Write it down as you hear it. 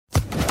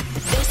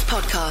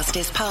podcast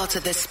is part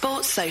of the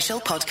Sports Social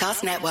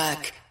Podcast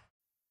Network.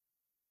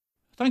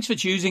 Thanks for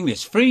choosing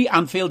this free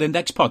Anfield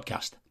Index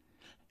podcast.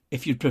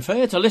 If you'd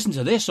prefer to listen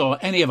to this or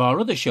any of our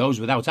other shows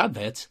without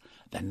adverts,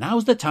 then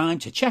now's the time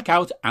to check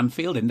out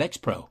Anfield Index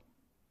Pro.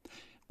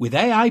 With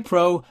AI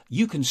Pro,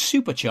 you can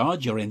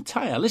supercharge your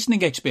entire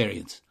listening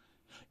experience.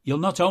 You'll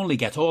not only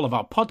get all of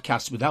our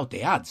podcasts without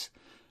the ads,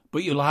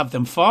 but you'll have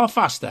them far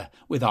faster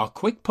with our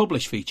quick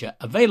publish feature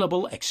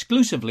available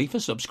exclusively for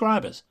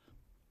subscribers.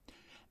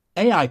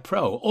 AI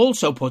Pro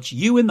also puts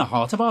you in the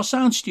heart of our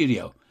sound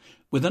studio,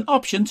 with an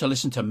option to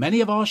listen to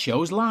many of our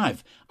shows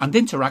live and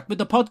interact with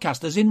the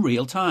podcasters in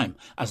real time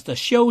as the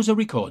shows are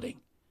recording.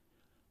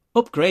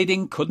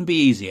 Upgrading couldn't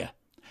be easier.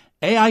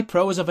 AI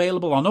Pro is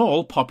available on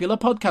all popular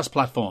podcast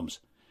platforms,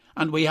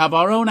 and we have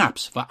our own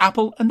apps for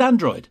Apple and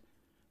Android.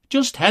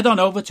 Just head on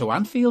over to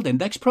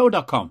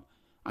AnfieldIndexPro.com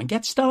and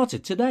get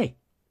started today.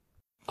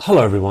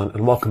 Hello everyone,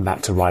 and welcome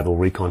back to Rival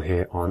Recon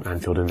here on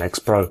Anfield Index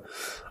Pro.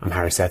 I'm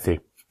Harry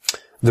Sethi.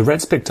 The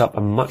Reds picked up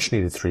a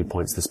much-needed 3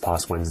 points this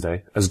past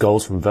Wednesday, as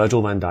goals from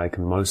Virgil van Dijk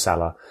and Mo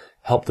Salah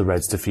helped the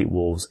Reds defeat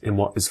Wolves in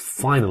what is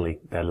finally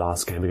their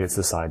last game against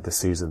the side this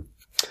season.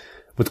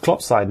 With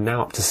Klopp's side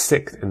now up to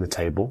 6th in the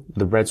table,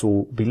 the Reds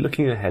will be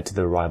looking ahead to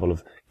the arrival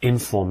of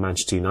in-form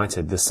Manchester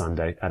United this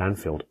Sunday at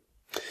Anfield.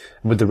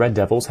 And with the Red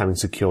Devils having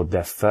secured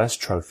their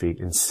first trophy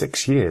in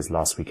 6 years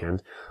last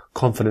weekend,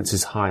 confidence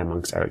is high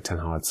amongst Erik ten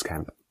Hag's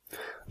camp.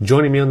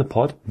 Joining me on the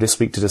pod this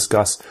week to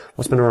discuss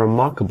what's been a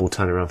remarkable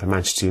turnaround for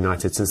Manchester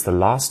United since the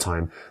last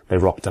time they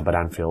rocked up at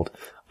Anfield,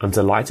 I'm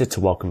delighted to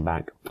welcome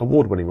back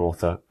award-winning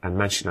author and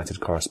Manchester United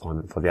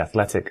correspondent for The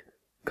Athletic,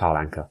 Carl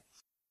Anker.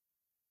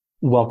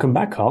 Welcome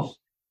back, Carl.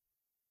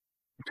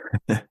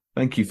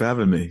 Thank you for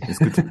having me. It's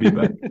good to be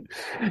back.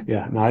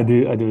 Yeah, no, I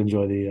do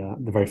enjoy the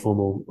very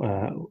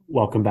formal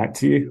welcome back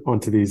to you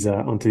onto these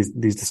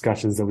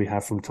discussions that we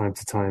have from time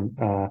to time.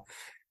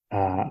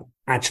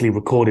 Actually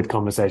recorded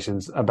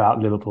conversations about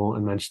Liverpool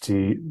and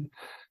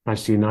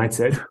Manchester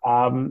United.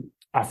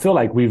 I feel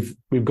like we've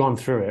gone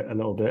through it a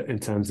little bit in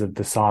terms of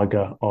the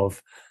saga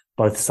of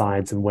both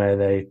sides and where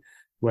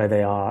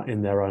they are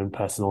in their own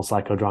personal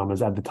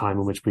psychodramas at the time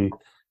in which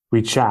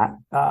we chat.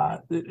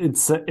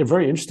 It's a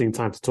very interesting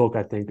time to talk,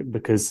 I think,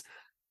 because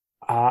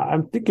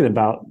I'm thinking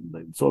about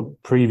sort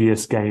of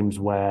previous games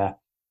where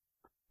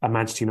a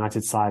Manchester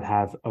United side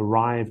have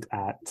arrived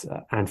at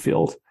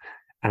Anfield.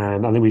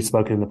 And I think we've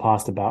spoken in the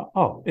past about,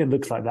 it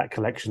looks like that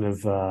collection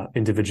of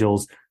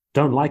individuals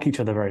don't like each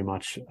other very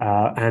much.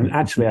 And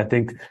actually, I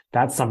think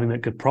that's something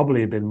that could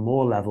probably have been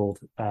more leveled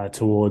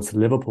towards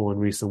Liverpool in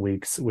recent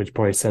weeks, which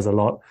probably says a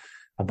lot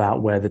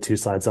about where the two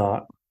sides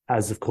are,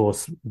 as of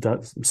course,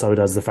 so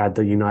does the fact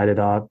that United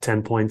are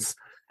 10 points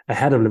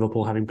ahead of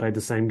Liverpool, having played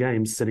the same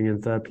games, sitting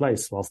in third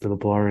place, whilst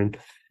Liverpool are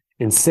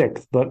in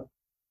sixth. But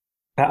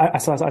I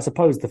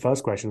suppose the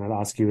first question I'd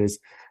ask you is,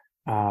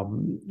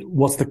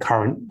 what's the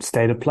current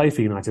state of play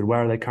for United?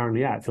 Where are they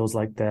currently at? It feels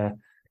like they're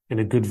in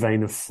a good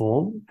vein of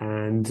form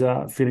and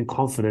feeling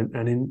confident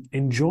and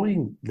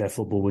enjoying their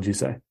football, would you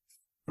say?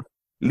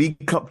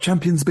 League Cup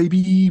champions,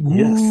 baby.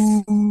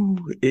 Woo!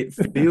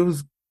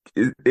 Yes.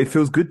 It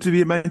feels good to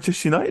be a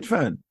Manchester United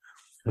fan.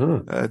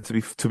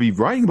 To be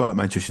writing about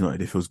Manchester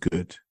United, it feels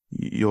good.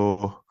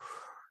 You're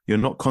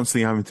not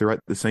constantly having to write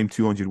the same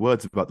 200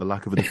 words about the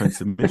lack of a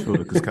defensive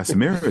midfielder because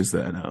Casemiro is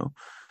there now.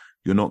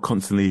 You're not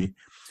constantly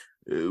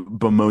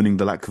bemoaning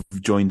the lack of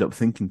joined up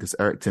thinking because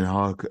Erik ten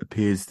Hag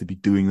appears to be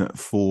doing that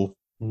for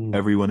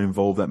everyone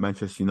involved at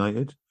Manchester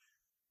United.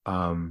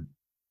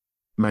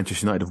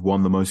 Manchester United have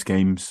won the most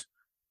games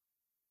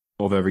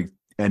of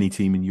any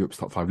team in Europe's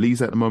top 5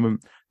 leagues at the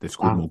moment. They've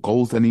scored more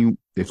goals than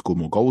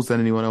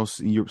anyone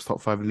else in Europe's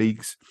top 5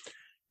 leagues.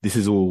 This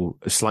is all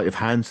a sleight of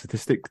hand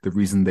statistic. The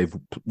reason they've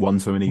won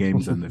so many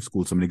games and they've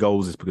scored so many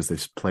goals is because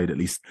they've played at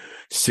least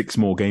 6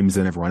 more games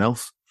than everyone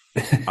else.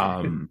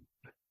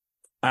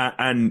 I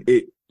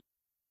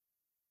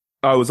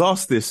was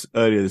asked this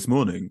earlier this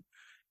morning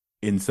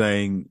in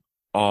saying,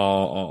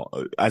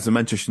 as a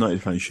Manchester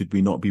United fan, should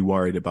we not be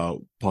worried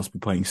about possibly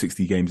playing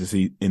 60 games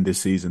in this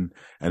season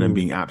and then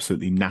being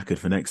absolutely knackered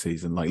for next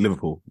season like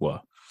Liverpool were?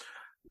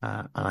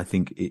 And I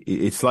think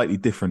it's slightly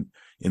different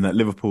in that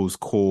Liverpool's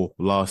core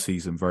last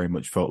season very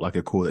much felt like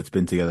a core that's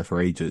been together for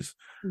ages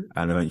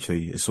and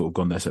eventually it's sort of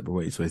gone their separate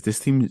ways. So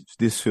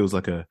this feels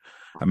like a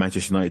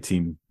Manchester United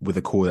team with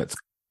a core that's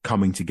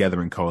coming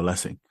together and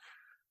coalescing,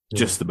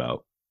 just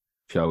about,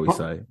 shall we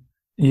say?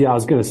 Yeah, I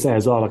was going to say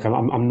as well. Like,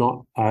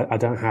 I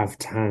don't have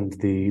to hand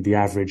the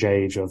average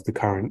age of the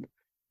current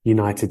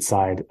United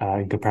side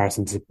in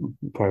comparison to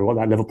probably what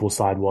that Liverpool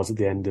side was at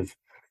the end of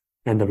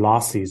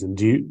last season.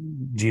 Do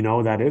you know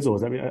what that is, or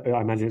is that? I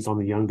imagine it's on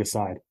the younger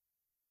side.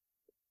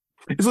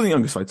 It's on the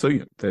younger side. So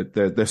yeah,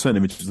 there are certain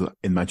images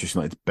in Manchester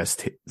United's best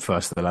hit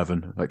first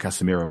 11, like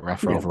Casemiro,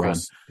 Rafael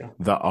Varane,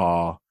 that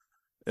are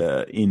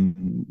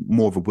in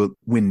more of a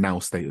win now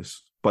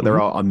status. But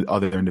there are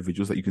other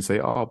individuals that you can say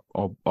are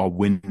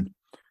win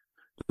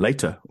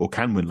later or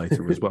can win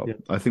later as well.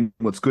 I think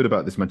what's good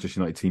about this Manchester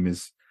United team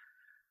is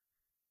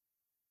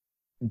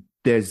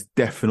there's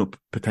definite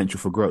potential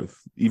for growth.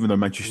 Even though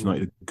Manchester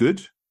United are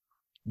good,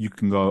 you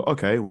can go,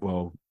 okay,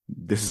 well,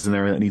 this is an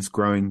area that needs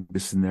growing.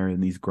 This is an area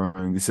that needs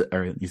growing. This is an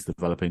area that needs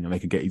developing, and they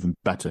can get even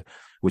better.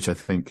 Which I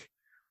think,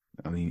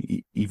 I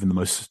mean, even the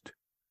most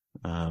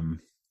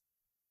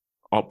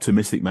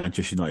optimistic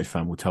Manchester United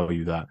fan will tell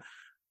you that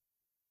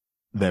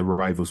their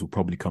rivals will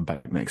probably come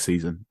back next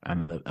season,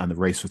 and the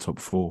race for top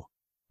four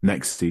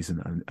next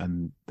season,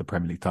 and the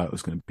Premier League title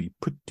is going to be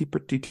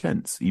pretty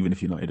tense, even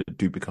if United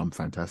do become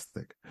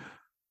fantastic.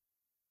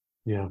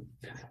 Yeah.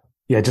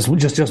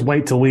 Just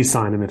wait till we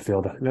sign a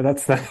midfielder.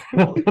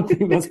 I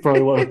think that's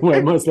probably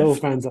where most Liverpool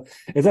fans are.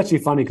 It's actually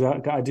funny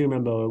because I do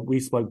remember we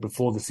spoke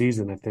before the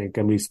season, I think,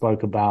 and we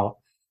spoke about.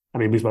 I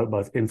mean, we spoke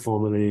both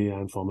informally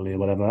and formally or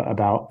whatever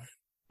about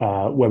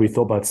where we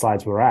thought both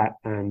sides were at,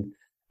 and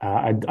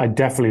I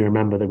definitely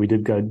remember that we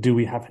did go, do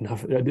we have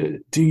enough?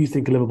 Do you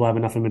think Liverpool have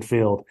enough in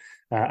midfield?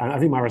 And I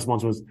think my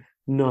response was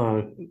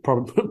no,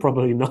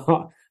 probably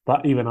not.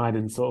 But even I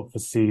didn't sort of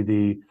foresee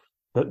the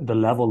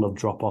level of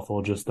drop off,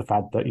 or just the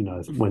fact that, you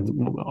know,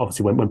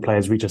 when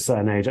players reach a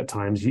certain age, at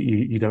times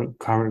you don't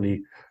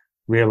currently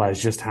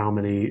realize just how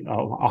many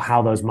or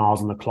how those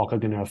miles on the clock are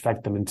going to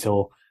affect them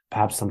until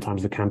perhaps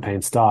sometimes the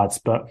campaign starts.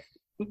 But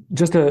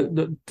just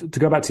to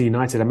go back to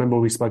United, I remember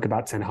we spoke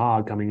about Ten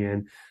Hag coming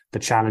in, the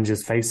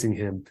challenges facing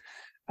him.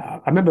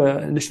 I remember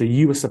initially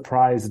you were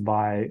surprised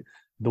by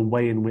the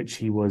way in which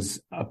he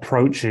was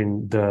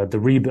approaching the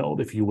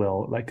rebuild, if you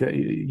will. Like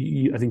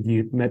I think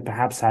you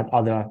perhaps had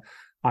other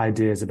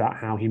ideas about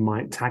how he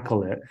might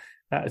tackle it.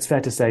 It's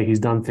fair to say he's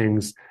done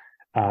things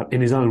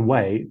in his own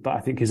way, but I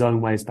think his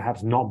own way has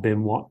perhaps not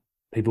been what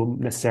people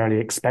necessarily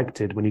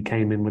expected when he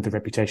came in with the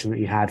reputation that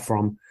he had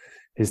from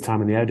his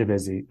time in the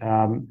Eredivisie.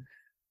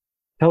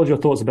 Tell us your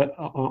thoughts a bit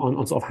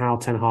on sort of how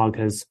Ten Hag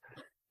has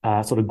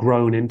sort of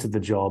grown into the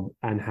job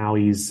and how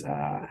he's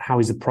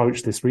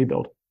approached this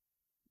rebuild.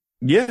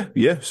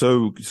 Yeah.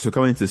 So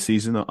going into the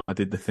season, I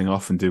did the thing I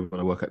often do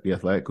when I work at The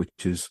Athletic,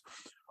 which is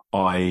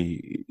I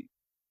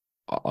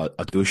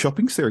do a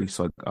shopping series.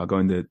 So I go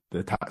in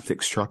the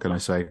tactics truck and I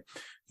say,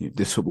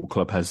 this football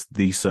club has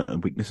these certain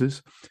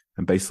weaknesses,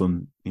 and based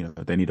on,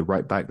 they need a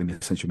right back, they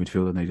need a central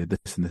midfielder, they need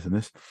this and this and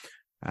this,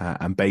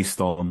 and based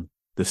on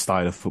the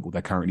style of football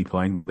they're currently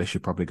playing, they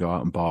should probably go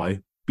out and buy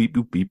beep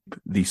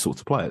these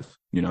sorts of players.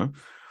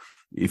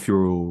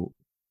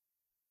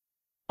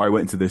 I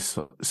went into this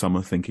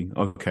summer thinking,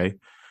 okay,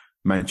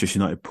 Manchester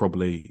United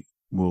probably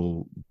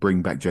will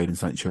bring back Jadon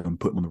Sancho and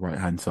put him on the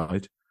right-hand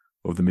side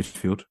of the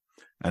midfield,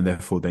 and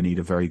therefore they need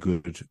a very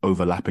good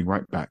overlapping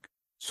right back.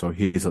 So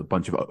here's a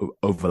bunch of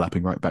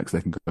overlapping right backs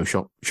they can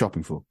go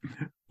shopping for.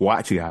 What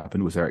actually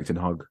happened was Erik ten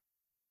Hag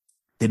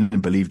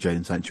didn't believe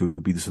Jadon Sancho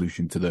would be the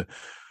solution to the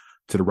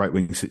right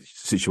wing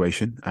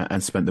situation,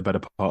 and spent the better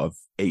part of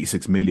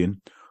 86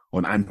 million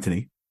on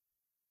Antony,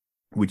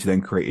 which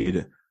then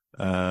created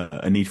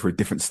a need for a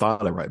different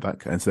style of right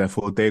back, and so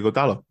therefore Diego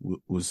Dalot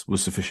was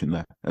sufficient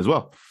there as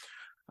well.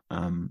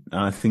 And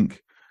I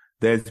think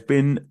there's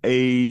been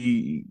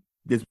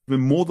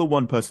more than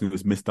one person who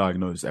has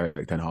misdiagnosed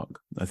Erik ten Hag.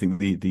 I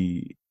think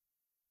it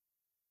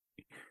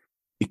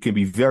can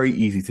be very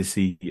easy to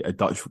see a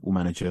Dutch football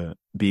manager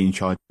be in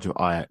charge of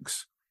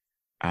Ajax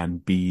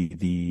and be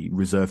the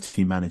reserve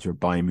team manager of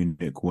Bayern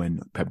Munich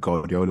when Pep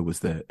Guardiola was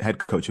the head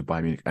coach of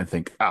Bayern Munich, and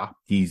think,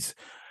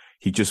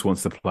 he just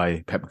wants to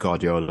play Pep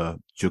Guardiola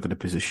juggling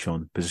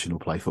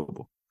positional play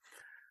football.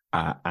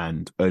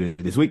 And earlier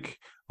this week,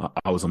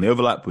 I was on the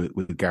overlap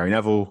with Gary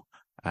Neville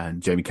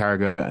and Jamie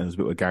Carragher, and it was a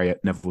bit where Gary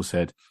Neville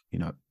said,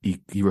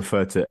 he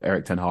referred to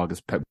Erik ten Hag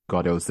as Pep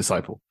Guardiola's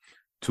disciple,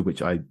 to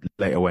which I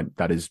later went,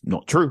 that is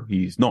not true.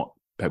 He's not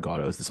Pep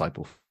Guardiola's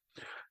disciple.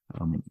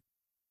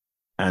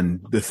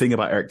 And the thing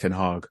about Erik ten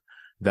Hag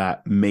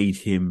that made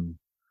him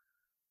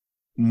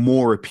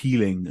more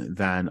appealing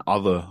than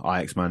other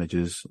Ajax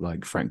managers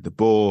like Frank de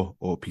Boer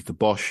or Peter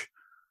Bosz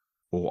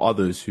or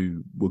others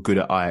who were good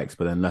at Ajax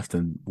but then left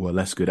and were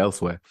less good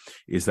elsewhere,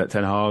 is that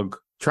Ten Hag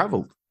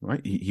travelled,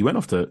 right? He went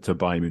off to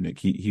Bayern Munich.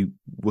 He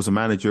was a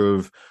manager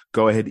of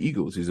Go Ahead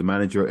Eagles. He was a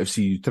manager of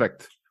FC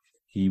Utrecht.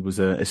 He was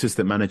an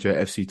assistant manager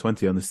at FC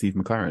Twente under Steve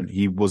McLaren.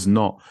 He was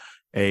not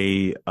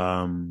a...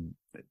 Are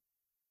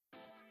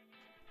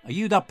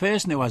you that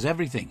person who has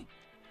everything?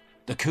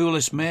 The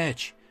coolest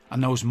merch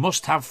and those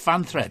must-have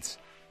fan threads?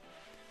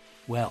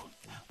 Well,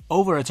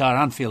 over at our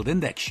Anfield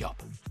Index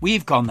shop,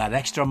 we've gone that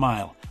extra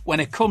mile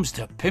when it comes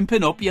to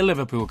pimping up your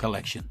Liverpool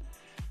collection.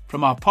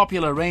 From our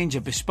popular range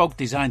of bespoke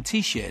design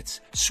t-shirts,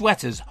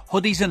 sweaters,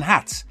 hoodies and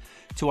hats,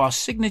 to our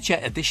signature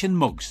edition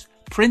mugs,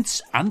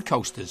 prints and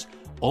coasters,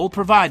 all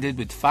provided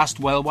with fast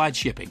worldwide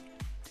shipping.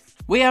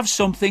 We have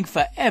something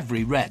for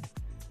every red.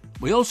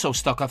 We also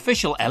stock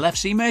official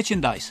LFC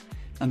merchandise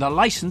and are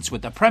licensed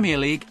with the Premier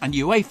League and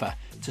UEFA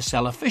to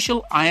sell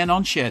official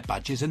iron-on shirt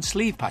badges and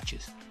sleeve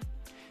patches.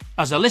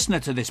 As a listener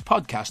to this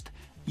podcast,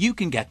 you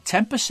can get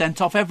 10%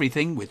 off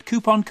everything with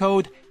coupon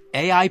code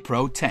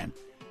AIPRO10.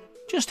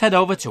 Just head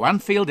over to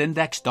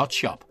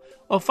AnfieldIndex.shop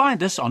or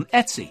find us on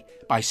Etsy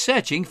by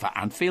searching for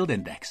Anfield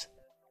Index.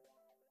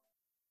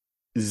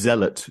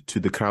 zealot to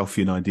the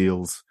Cruyffian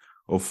ideals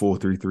of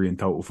 4-3-3 in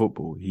total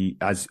football. He,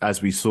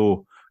 as we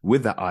saw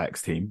with that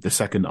Ajax team, the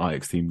second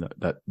Ajax team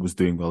that was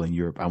doing well in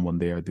Europe and won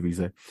the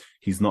Eredivisie,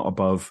 he's not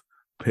above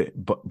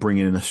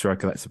bringing in a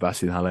striker like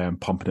Sebastian Haller and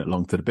pumping it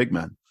along to the big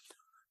man.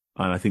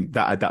 And I think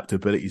that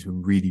adaptability has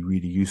been really,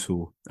 really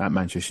useful at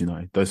Manchester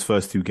United. Those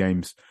first two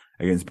games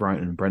against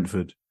Brighton and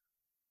Brentford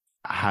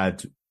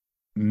had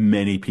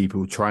many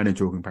people trying to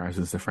draw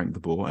comparisons to Frank de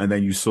Boer. And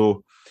then you saw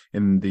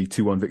in the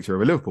 2-1 victory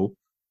over Liverpool,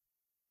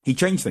 he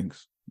changed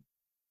things.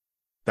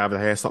 David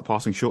De Gea stopped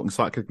passing short and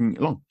started kicking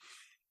it long.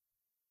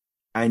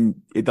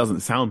 And it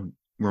doesn't sound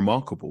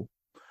remarkable,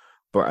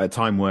 but at a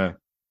time where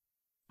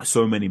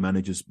so many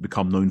managers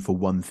become known for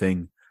one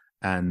thing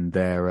and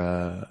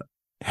their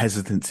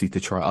hesitancy to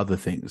try other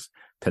things,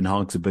 Ten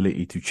Hag's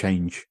ability to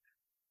change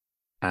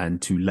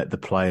and to let the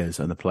players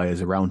and the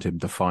players around him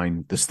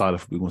define the style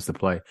of football he wants to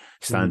play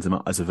stands him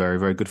up as a very,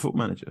 very good football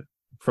manager.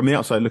 From the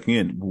outside looking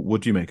in,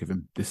 what do you make of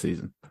him this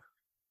season?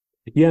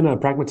 Yeah, no,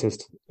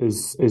 pragmatist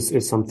is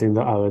something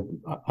that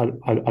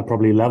I'd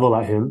probably level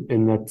at him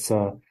in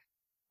that.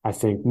 I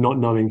think not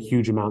knowing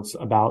huge amounts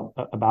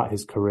about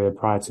his career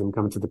prior to him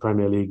coming to the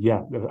Premier League,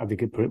 yeah, I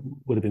think it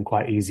would have been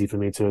quite easy for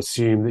me to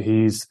assume that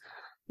he's,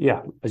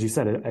 yeah, as you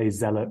said, a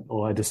zealot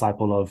or a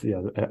disciple of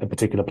a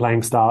particular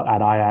playing style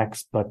at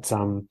Ajax. But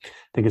I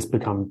think it's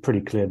become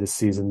pretty clear this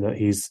season that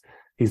he's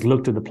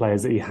looked at the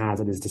players that he has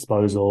at his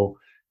disposal.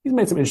 He's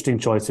made some interesting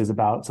choices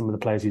about some of the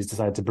players he's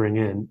decided to bring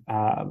in,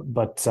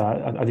 but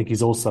I think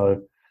he's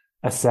also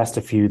assessed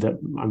a few that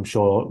I'm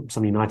sure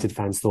some United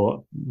fans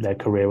thought their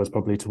career was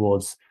probably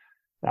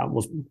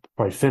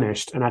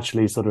finished, and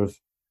actually sort of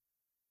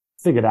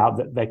figured out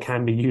that they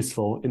can be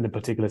useful in the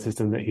particular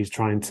system that he's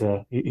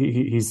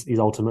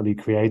ultimately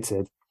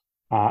created.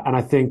 And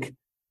I think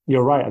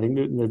you're right. I think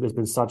there's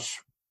been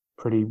such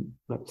pretty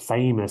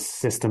famous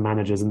system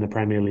managers in the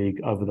Premier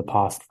League over the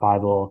past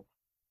 5 or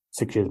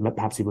 6 years,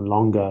 perhaps even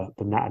longer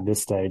than that at this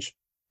stage.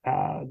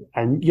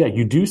 And yeah,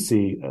 you do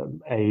see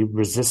a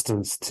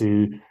resistance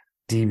to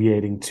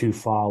deviating too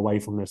far away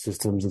from their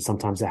systems, and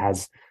sometimes it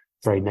has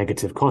very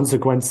negative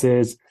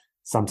consequences.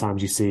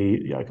 Sometimes you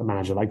see a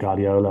manager like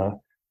Guardiola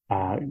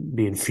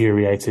be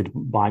infuriated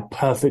by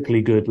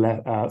perfectly good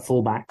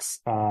fullbacks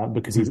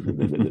because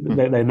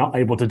they're not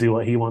able to do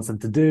what he wants them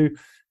to do.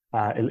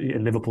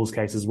 In Liverpool's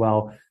case as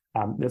well,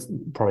 there's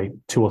probably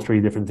 2 or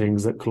 3 different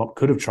things that Klopp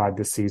could have tried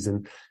this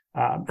season,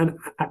 and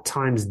at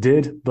times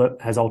did,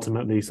 but has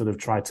ultimately sort of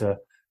tried to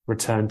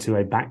return to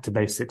a back to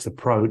basics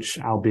approach,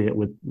 albeit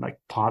with like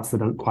parts that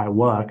don't quite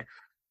work.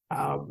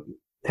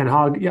 Ten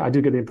Hag, yeah, I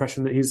do get the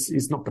impression that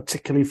he's not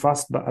particularly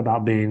fussed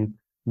about being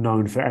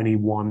known for any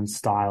one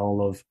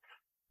style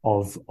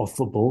of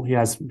football. He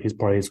has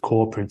probably his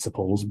core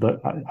principles, but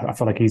I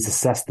feel like he's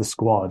assessed the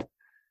squad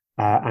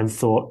and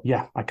thought,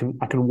 yeah, I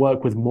can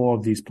work with more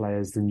of these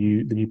players than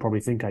you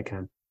probably think I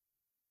can.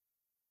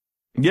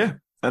 Yeah,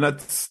 and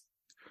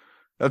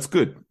that's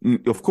good.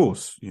 Of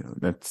course,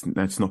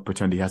 let's not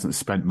pretend he hasn't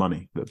spent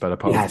money. The better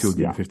part of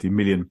 250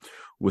 million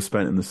was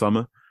spent in the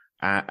summer.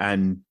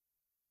 And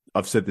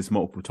I've said this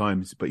multiple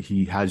times, but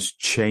he has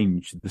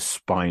changed the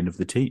spine of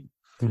the team.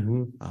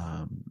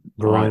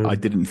 Mm-hmm. I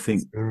didn't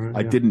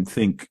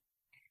think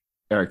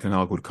Erik ten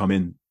Hag would come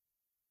in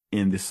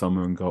this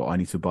summer and go, I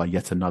need to buy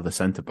yet another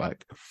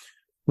centre-back.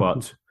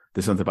 But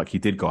the centre-back he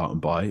did go out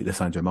and buy,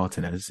 Lisandro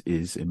Martinez,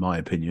 is, in my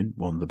opinion,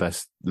 one of the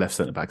best left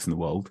centre-backs in the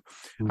world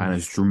and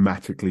has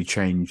dramatically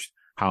changed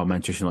how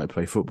Manchester United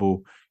play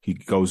football. He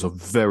goes a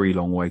very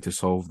long way to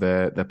solve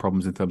their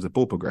problems in terms of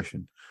ball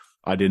progression.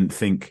 I didn't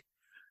think,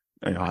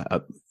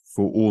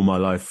 for all my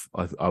life,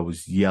 I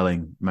was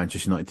yelling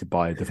Manchester United to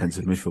buy a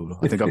defensive midfielder.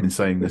 I think I've been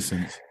saying this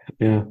since.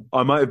 Yeah,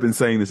 I might have been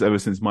saying this ever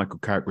since Michael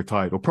Carrick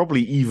retired, or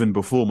probably even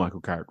before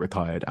Michael Carrick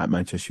retired at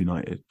Manchester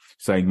United,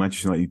 saying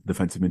Manchester United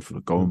defensive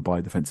midfielder, go and buy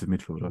a defensive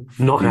midfielder.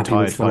 Not happy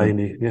with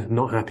Fellaini. Yeah,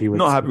 not happy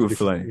with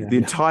Fellaini. Yeah, the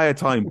entire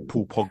time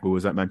Paul Pogba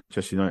was at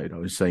Manchester United, I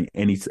was saying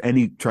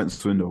any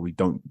transfer window we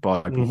don't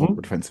buy Paul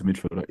Pogba defensive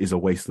midfielder is a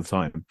waste of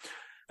time.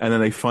 And then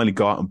they finally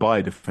go out and buy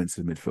a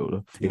defensive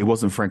midfielder. It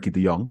wasn't Frankie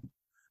de Jong.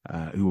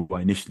 Who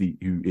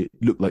it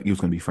looked like he was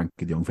going to be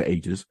Frankie de Jong for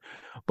ages,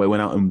 but it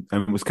went out and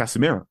it was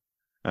Casemiro.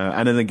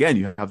 And then again,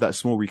 you have that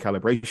small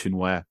recalibration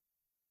where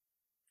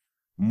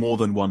more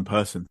than one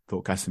person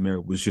thought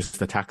Casemiro was just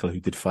a tackler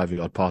who did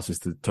 5-yard passes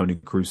to Toni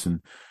Kroos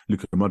and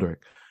Luka Modric.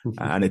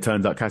 And it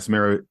turns out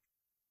Casemiro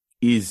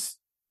is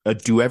a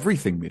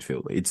do-everything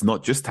midfielder. It's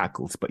not just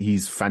tackles, but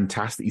he's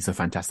fantastic. He's a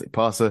fantastic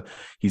passer.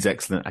 He's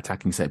excellent at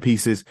attacking set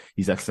pieces.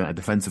 He's excellent at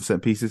defensive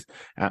set pieces.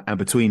 And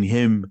between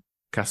him,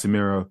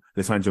 Casemiro,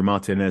 Lisandro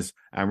Martinez,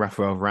 and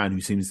Rafael Varane, who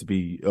seems to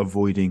be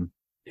avoiding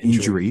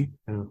injury,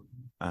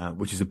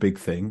 which is a big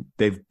thing.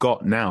 They've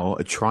got now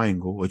a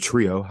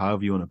trio,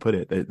 however you want to put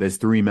it. There's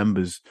 3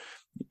 members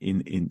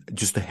in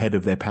just ahead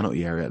of their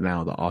penalty area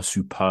now that are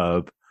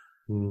superb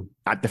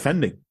at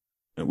defending,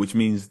 which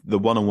means the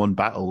one-on-one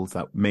battles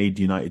that made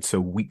United so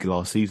weak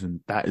last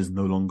season, that is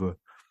no longer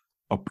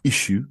an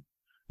issue.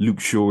 Luke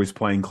Shaw is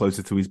playing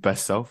closer to his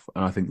best self,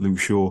 and I think Luke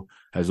Shaw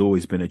has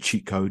always been a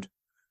cheat code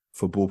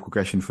for ball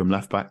progression from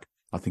left back.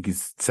 I think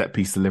his set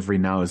piece delivery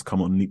now has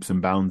come on leaps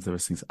and bounds ever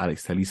since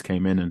Alex Telles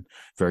came in and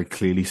very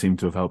clearly seemed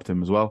to have helped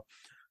him as well.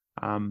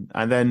 And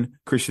then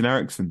Christian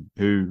Eriksen,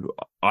 who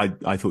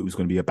I thought was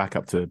going to be a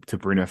backup to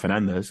Bruno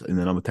Fernandes in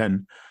the number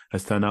 10,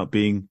 has turned out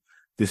being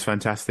this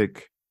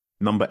fantastic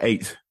number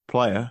 8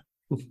 player.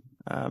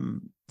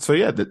 So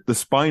yeah, the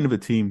spine of a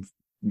team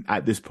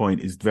at this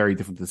point is very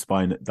different to the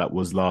spine that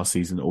was last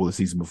season or the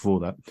season before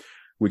that,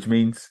 which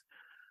means...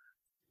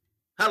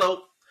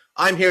 Hello,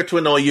 I'm here to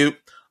annoy you.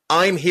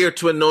 I'm here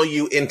to annoy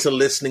you into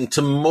listening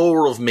to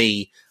more of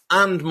me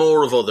and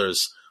more of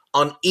others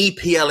on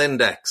EPL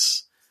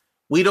Index.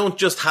 We don't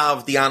just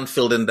have the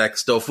Anfield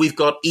Index stuff. We've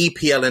got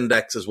EPL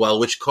Index as well,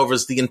 which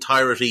covers the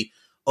entirety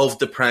of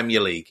the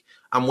Premier League.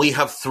 And we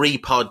have 3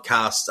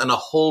 podcasts and a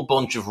whole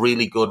bunch of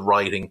really good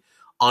writing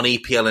on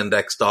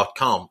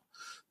EPLindex.com.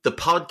 The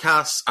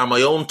podcasts are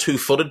my own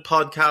two-footed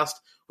podcast,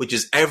 which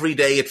is every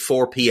day at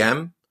 4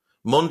 p.m.,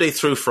 Monday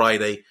through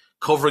Friday,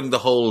 covering the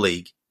whole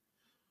league.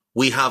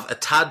 We have A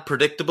Tad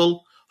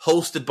Predictable,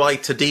 hosted by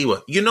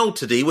Tadiwa. You know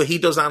Tadiwa, he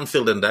does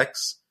Anfield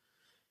Index.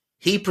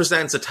 He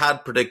presents A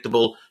Tad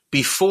Predictable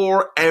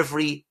before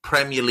every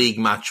Premier League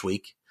match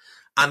week.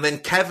 And then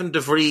Kevin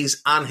DeVries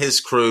and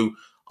his crew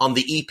on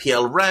the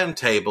EPL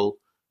Roundtable,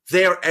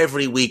 they're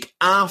every week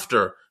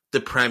after the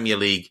Premier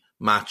League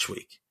match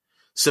week.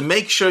 So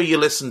make sure you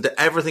listen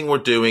to everything we're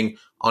doing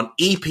on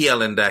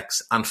EPL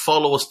Index and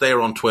follow us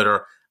there on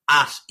Twitter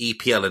at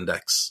EPL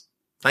Index.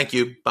 Thank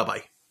you.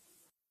 Bye-bye.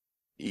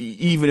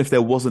 Even if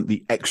there wasn't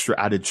the extra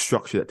added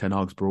structure that Ten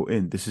Hag's brought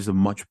in, this is a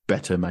much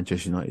better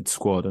Manchester United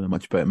squad and a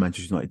much better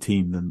Manchester United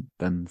team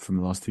than from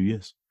the last 2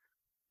 years.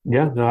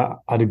 Yeah, no,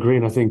 I'd agree.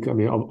 And I think,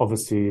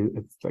 obviously,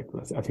 it's like,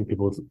 I think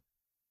people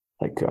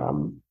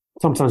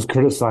sometimes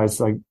criticize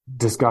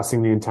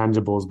discussing the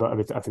intangibles, but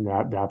I think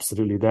they're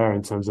absolutely there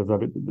in terms of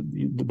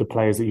the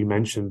players that you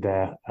mentioned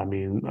there.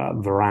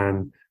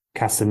 Varane,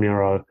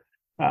 Casemiro,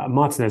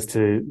 Martinez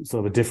to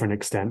sort of a different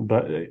extent,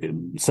 but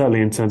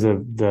certainly in terms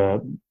of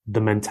the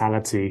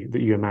mentality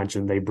that you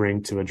imagine they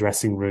bring to a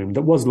dressing room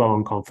that was low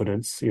on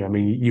confidence.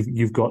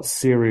 You've got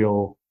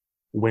serial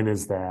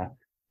winners there,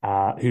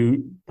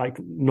 who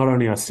not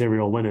only are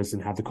serial winners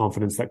and have the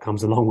confidence that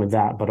comes along with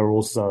that, but are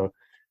also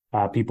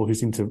people who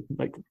seem to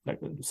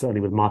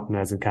certainly with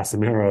Martinez and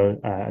Casemiro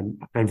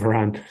and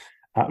Varane,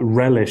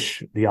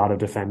 relish the art of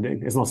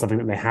defending. It's not something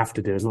that they have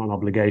to do. It's not an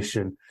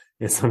obligation.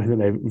 It's something that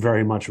they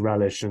very much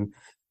relish. And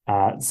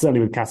certainly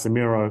with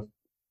Casemiro,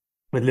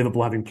 with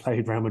Liverpool having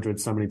played Real Madrid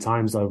so many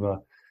times over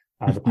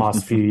the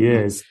past few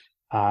years,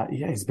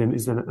 he's been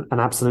an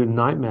absolute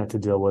nightmare to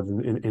deal with.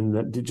 In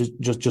that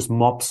just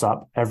mops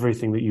up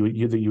everything that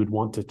you would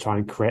want to try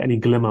and create any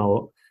glimmer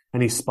or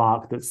any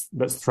spark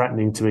that's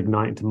threatening to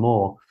ignite into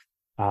more.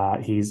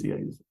 He's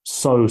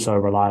so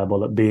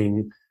reliable at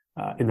being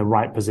in the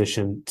right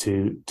position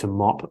to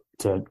mop,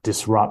 to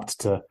disrupt,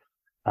 to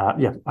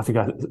I think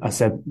I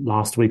said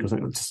last week, I was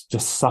like,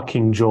 just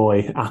sucking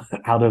joy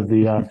out of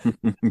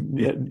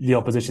the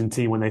opposition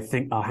team when they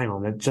think, oh, hang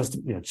on, they're just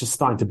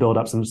starting to build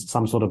up some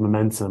sort of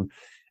momentum,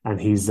 and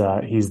he's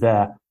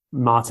there.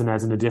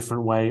 Martinez in a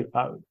different way,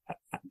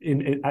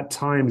 at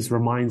times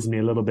reminds me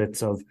a little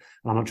bit of,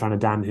 and I'm not trying to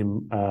damn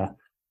him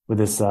with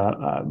this,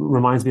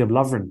 reminds me of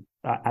Lovren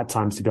at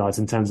times, to be honest,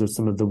 in terms of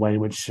some of the way in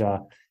which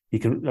he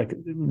can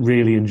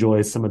really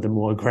enjoy some of the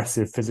more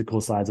aggressive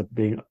physical sides of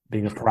being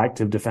a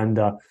proactive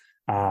defender,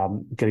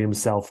 getting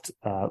himself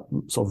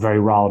sort of very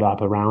riled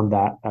up around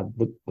that.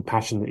 The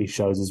passion that he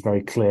shows is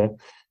very clear.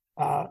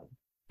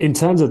 In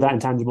terms of that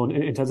intangible,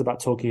 in terms about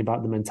talking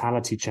about the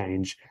mentality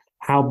change,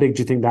 how big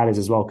do you think that is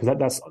as well? Because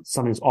that's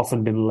something that's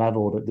often been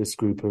leveled at this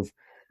group of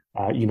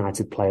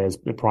United players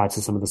prior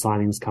to some of the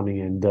signings coming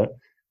in, that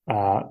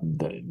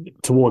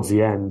towards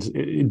the end,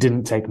 it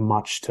didn't take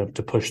much to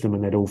push them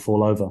and they'd all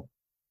fall over.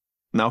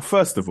 Now,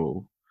 first of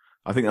all,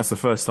 I think that's the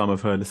first time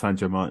I've heard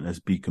Lisandro Martinez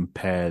be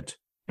compared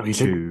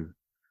to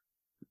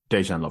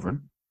Dejan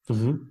Lovren.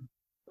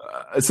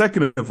 Mm-hmm.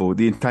 Second of all,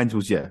 the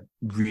intangibles,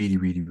 really,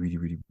 really, really,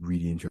 really,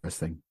 really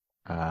interesting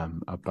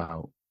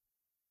about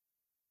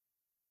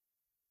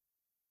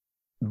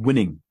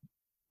winning,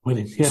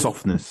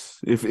 softness.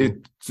 If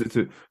it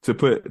to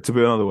put it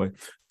another way,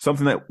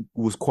 something that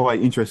was quite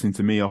interesting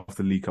to me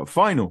after the League Cup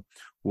final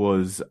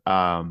was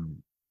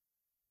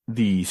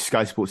the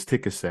Sky Sports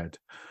ticker said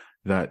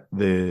that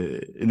the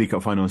League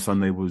Cup final on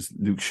Sunday was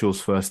Luke Shaw's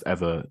first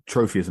ever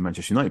trophy as a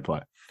Manchester United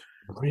player.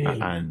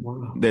 Really? And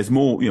wow. There's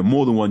more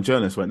than one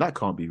journalist went, that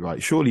can't be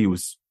right. Surely he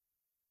was,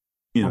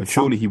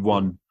 surely he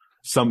won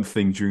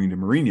something during the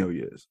Mourinho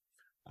years.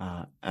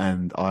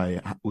 And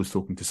I was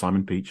talking to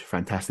Simon Peach,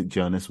 fantastic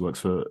journalist, works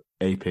for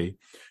AP,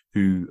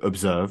 who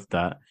observed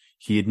that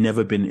he had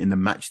never been in the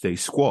matchday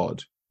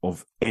squad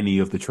of any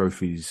of the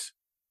trophies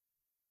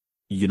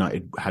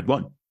United had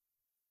won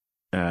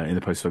in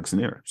the post-Ferguson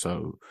era.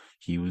 So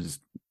he was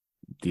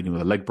dealing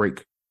with a leg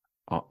break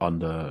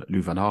under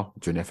Louis van Gaal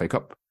during the FA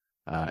Cup.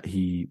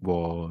 He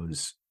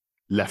was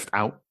left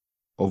out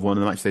of one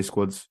of the matchday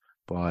squads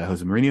by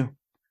Jose Mourinho,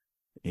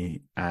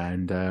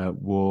 and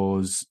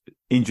was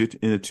injured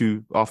in the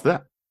 2 after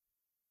that.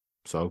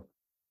 So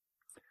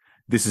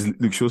this is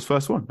Luke Shaw's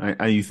first one.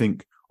 And you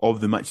think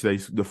of the match day,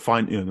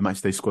 the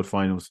match day squad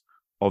finals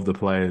of the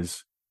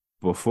players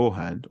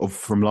beforehand,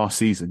 from last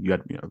season, you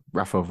had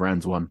Rafael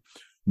Varane's won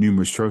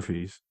numerous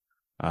trophies,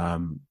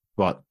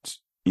 but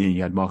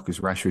you had Marcus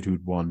Rashford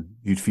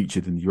who'd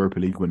featured in the Europa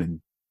League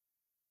winning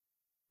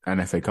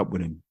and FA Cup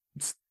winning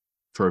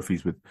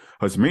trophies with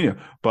Jose Mourinho.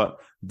 But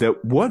there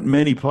weren't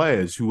many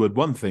players who had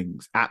won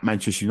things at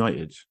Manchester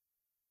United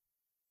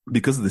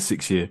because of the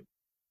 6-year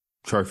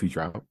trophy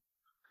drought.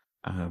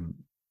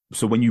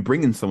 So when you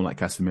bring in someone like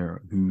Casemiro,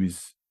 who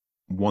is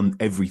won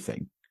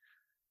everything,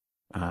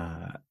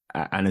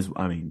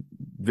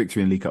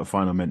 victory in League Cup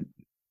final meant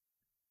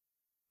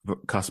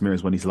Casemiro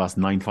has won his last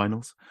 9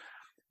 finals.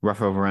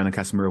 Rafael Varane and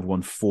Casemiro have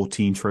won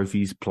 14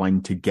 trophies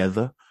playing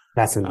together.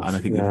 That's enough. And I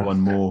think they've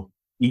won more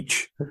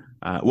each.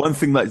 One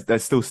thing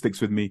that still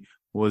sticks with me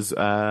was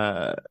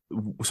so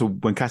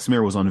when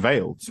Casemiro was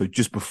unveiled, so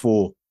just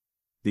before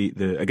the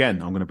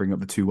again, I'm going to bring up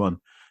the 2-1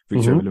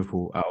 victory over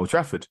Liverpool at Old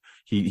Trafford.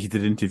 He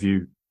did an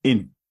interview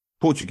in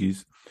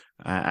Portuguese,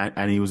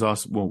 and he was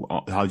asked,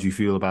 well, how do you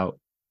feel about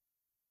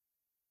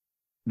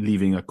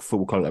leaving a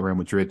football club like Real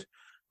Madrid,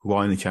 who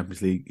are in the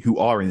Champions League,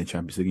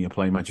 and you're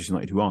playing Manchester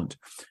United, who aren't?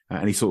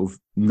 And he sort of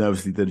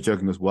nervously did a joke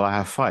and goes, well, I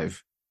have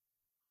 5.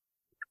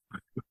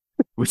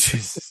 Which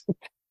is...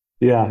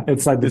 Yeah,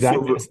 it's like the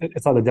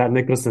Dan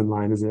Nicholson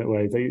line, isn't it?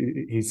 Where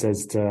he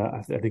says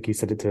I think he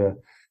said it to,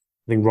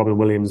 I think Robin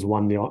Williams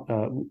won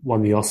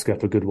the Oscar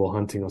for Good Will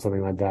Hunting or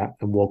something like that,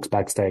 and walks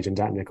backstage, and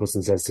Jack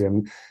Nicholson says to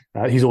him,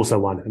 he's also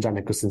won, and Jack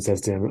Nicholson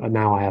says to him,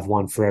 now I have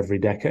one for every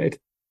decade.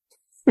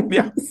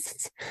 Yeah.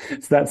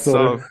 It's that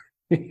sort of,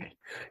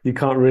 you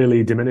can't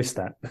really diminish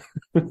that.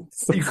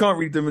 You can't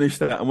really diminish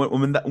that.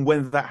 And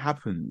when that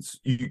happens,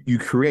 you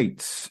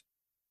create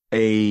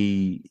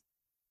a...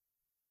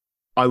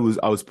 I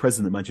was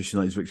present at Manchester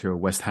United's victory over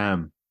West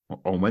Ham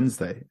on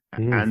Wednesday,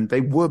 and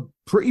they were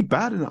pretty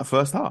bad in that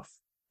first half,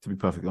 to be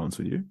perfectly honest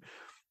with you.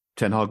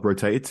 Ten Hag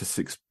rotated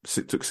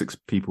to took 6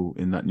 people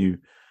in that new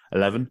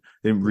 11.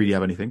 They didn't really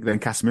have anything. Then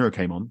Casemiro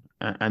came on,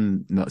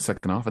 and in that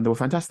second half, and they were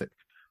fantastic.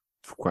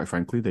 Quite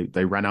frankly,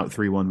 they ran out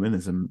 3-1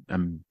 winners, and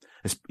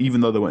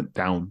even though they went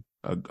down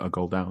a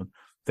goal down,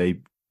 the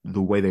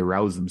way they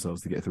roused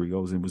themselves to get 3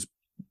 goals in was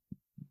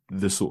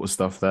the sort of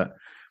stuff that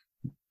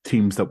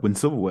teams that win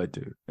silverware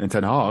do. And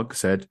Ten Hag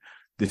said,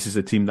 this is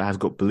a team that has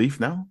got belief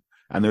now,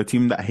 and they're a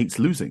team that hates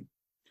losing,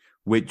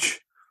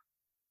 which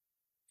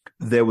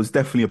there was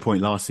definitely a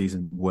point last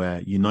season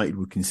where United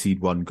would concede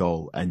 1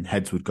 goal and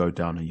heads would go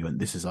down, and you went,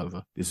 this is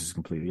over. This is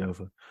completely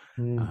over.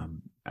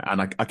 And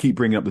I keep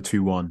bringing up the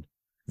 2-1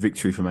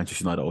 victory for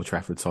Manchester United at Old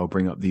Trafford, so I'll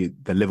bring up the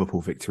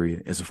Liverpool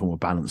victory as a form of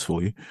balance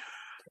for you.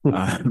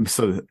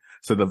 So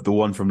the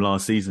one from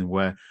last season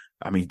where,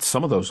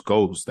 some of those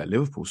goals that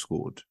Liverpool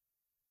scored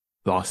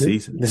last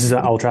season. This is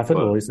at Old Trafford,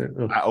 or is it?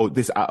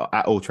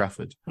 At Old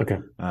Trafford. Okay.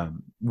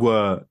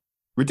 Were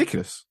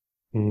ridiculous.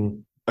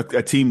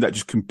 A team that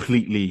just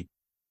completely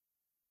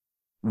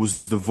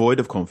was devoid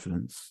of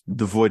confidence,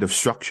 devoid of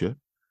structure,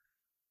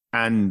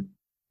 and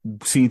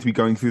seemed to be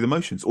going through the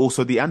motions.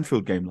 Also, the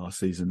Anfield game last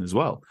season as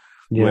well,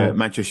 where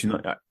Manchester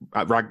United,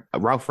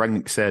 Ralph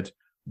Rangnick said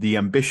the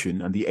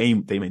ambition and the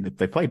aim,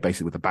 they played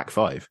basically with a back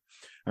 5.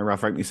 And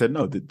Ralph Rangnick said,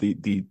 no,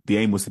 the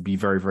aim was to be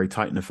very, very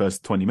tight in the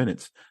first 20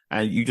 minutes.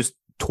 And you just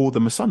tore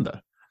them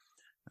asunder.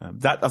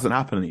 That doesn't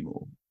happen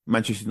anymore.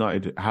 Manchester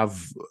United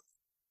have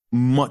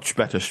much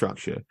better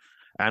structure.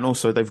 And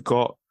also they've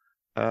got,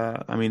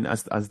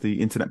 as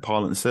the internet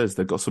parlance says,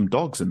 they've got some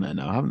dogs in there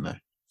now, haven't they?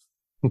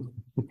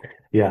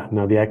 Yeah,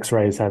 no, the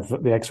X-rays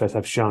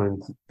have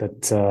shown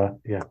that,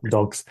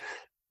 dogs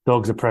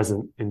are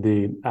present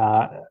indeed.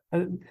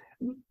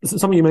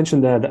 Something you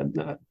mentioned there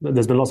that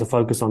there's been lots of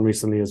focus on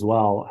recently as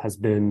well has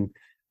been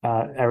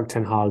Erik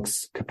ten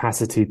Hag's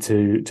capacity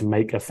to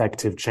make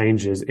effective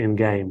changes in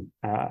game,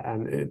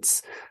 and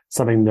it's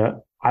something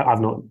that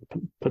I've not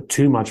put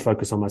too much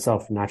focus on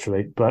myself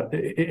naturally. But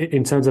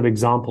in terms of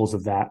examples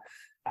of that,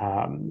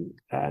 and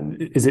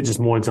is it just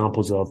more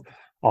examples of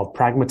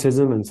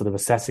pragmatism and sort of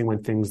assessing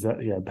when things that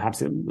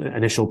perhaps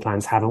initial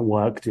plans haven't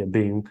worked,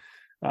 being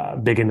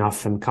big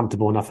enough and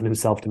comfortable enough in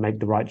himself to make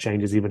the right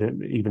changes,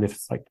 even if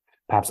it's like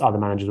perhaps other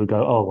managers would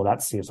go, oh, well,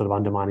 that's sort of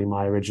undermining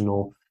my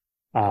original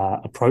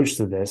approach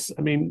to this.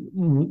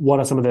 What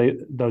are some of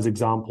those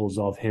examples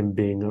of him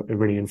being a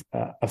really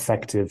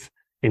effective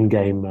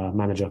in-game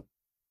manager?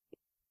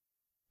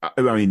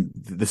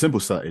 The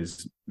simple start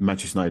is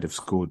Manchester United have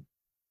scored,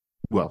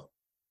 well,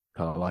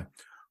 can't lie.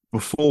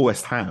 Before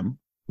West Ham,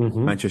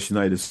 Manchester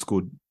United has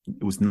scored,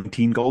 it was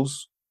 19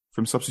 goals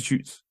from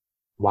substitutes.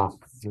 Wow.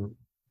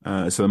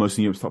 So the most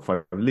in Europe's top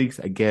 5 leagues.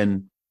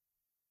 Again,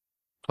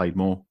 played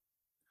more.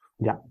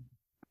 Yeah.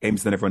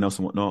 Games than everyone else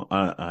and whatnot.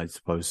 I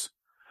suppose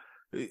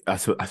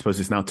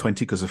it's now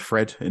 20 because of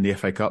Fred in the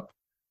FA Cup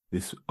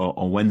this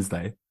on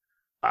Wednesday.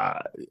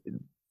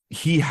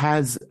 He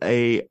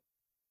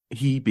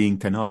being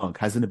Ten Hag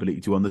has an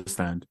ability to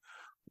understand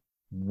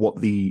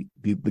what the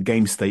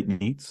game state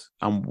needs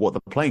and what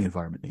the playing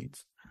environment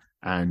needs.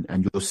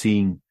 and you're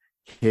seeing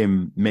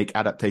him make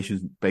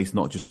adaptations based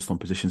not just on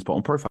positions but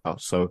on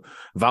profiles. So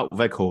Wout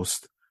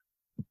Weghorst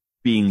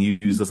being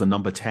used as a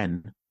number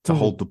 10 to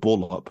hold the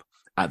ball up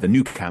at the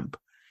new camp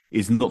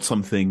is not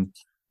something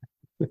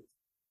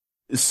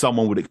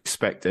someone would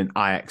expect an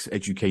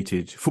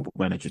Ajax-educated football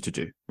manager to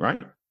do,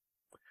 right?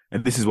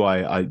 And this is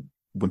why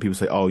when people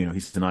say, "Oh,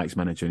 he's an Ajax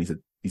manager and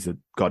he's a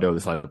Guardiola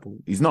disciple,"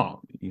 he's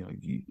not.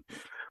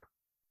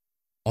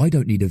 I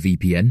don't need a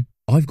VPN.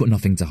 I've got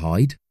nothing to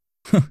hide.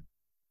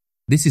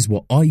 This is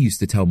what I used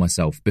to tell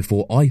myself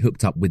before I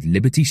hooked up with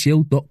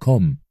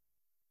LibertyShield.com.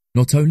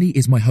 Not only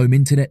is my home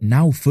internet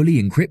now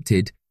fully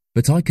encrypted,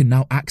 but I can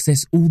now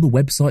access all the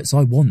websites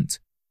I want,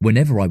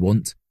 whenever I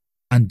want,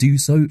 and do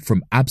so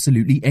from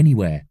absolutely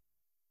anywhere.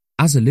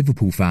 As a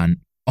Liverpool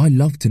fan, I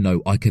love to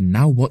know I can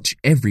now watch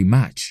every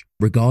match,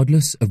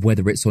 regardless of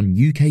whether it's on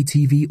UK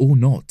TV or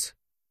not.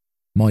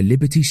 My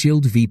Liberty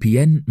Shield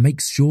VPN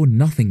makes sure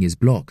nothing is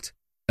blocked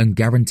and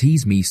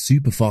guarantees me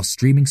super fast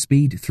streaming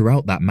speed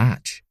throughout that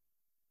match.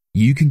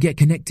 You can get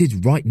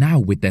connected right now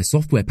with their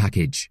software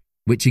package,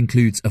 which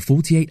includes a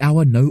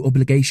 48-hour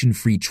no-obligation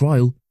free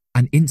trial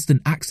and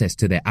instant access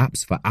to their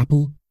apps for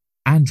Apple,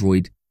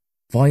 Android,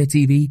 Fire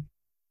TV,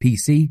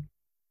 PC,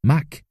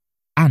 Mac,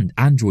 and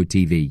Android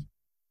TV.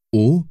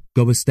 Or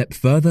go a step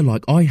further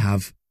like I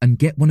have and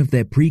get one of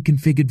their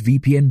pre-configured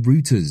VPN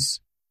routers.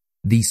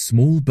 These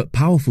small but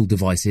powerful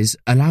devices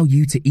allow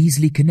you to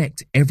easily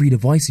connect every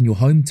device in your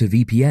home to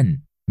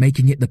VPN,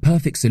 making it the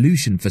perfect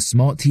solution for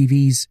smart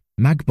TVs,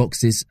 mag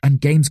boxes,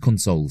 and games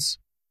consoles.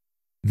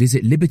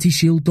 Visit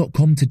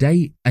LibertyShield.com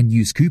today and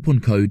use coupon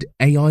code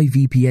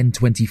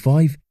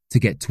AIVPN25 to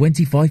get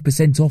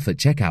 25% off at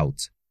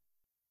checkout.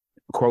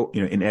 Quote,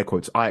 in air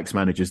quotes, Ajax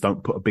managers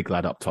don't put a big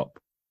lad up top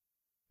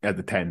at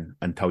the 10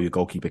 and tell your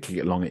goalkeeper kick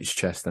it long at his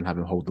chest and have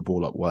him hold the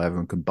ball up while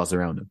everyone can buzz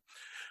around him.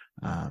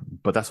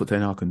 But that's what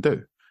Ten Hag can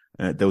do.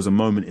 There was a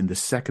moment in the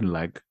second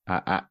leg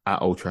at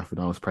Old Trafford,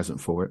 I was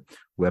present for it,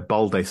 where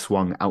Balde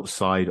swung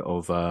outside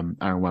of Aaron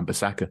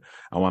Wan-Bissaka,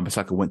 and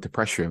Wan-Bissaka went to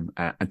pressure him,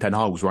 and Ten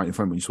Hag was right in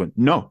front of him and just went,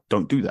 "No,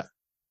 don't do that.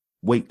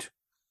 Wait."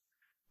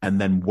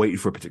 And then waited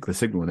for a particular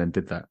signal and then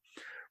did that.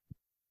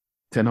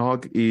 Ten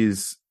Hag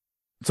is...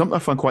 Something I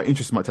find quite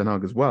interesting about Ten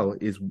Hag as well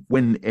is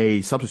when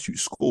a substitute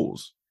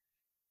scores,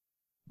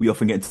 we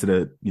often get into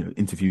the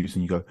interviews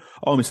and you go,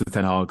 "Oh, Mr.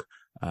 Ten Hag,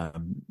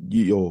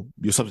 your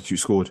substitute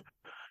scored.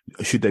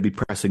 Should they be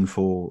pressing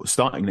for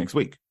starting next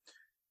week?"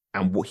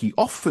 And what he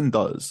often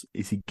does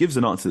is he gives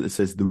an answer that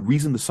says the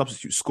reason the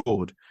substitute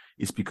scored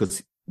is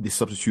because the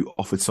substitute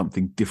offered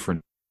something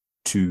different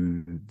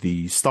to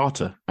the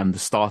starter, and the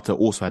starter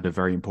also had a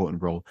very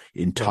important role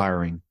in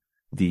tiring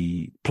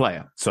the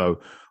player.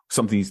 So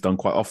something he's done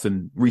quite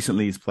often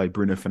recently is play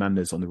Bruno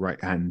Fernandes on the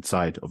right-hand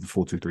side of the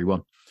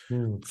 4-2-3-1.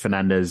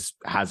 Fernandes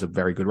has a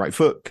very good right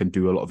foot, can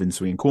do a lot of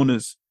in-swinging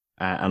corners,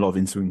 and a lot of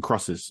in-swing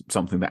crosses,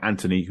 something that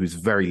Anthony, who's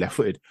very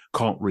left-footed,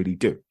 can't really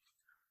do.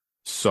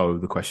 So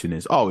the question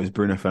is, is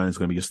Bruno Fernandes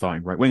going to be your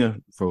starting right winger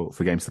for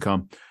games to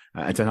come?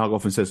 And Ten Hag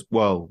often says,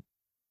 well,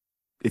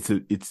 it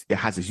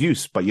has its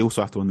use, but you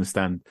also have to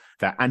understand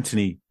that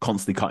Anthony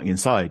constantly cutting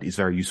inside is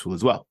very useful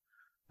as well.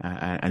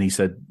 And he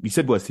said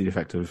words to the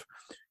effect of,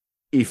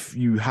 if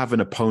you have an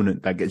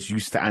opponent that gets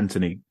used to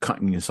Anthony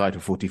cutting inside for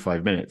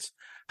 45 minutes,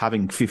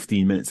 having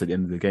 15 minutes at the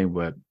end of the game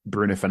where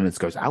Bruno Fernandes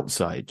goes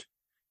outside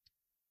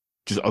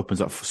just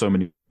opens up for so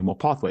many more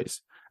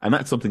pathways. And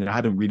that's something I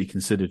hadn't really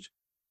considered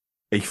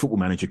a football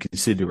manager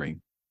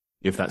considering,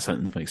 if that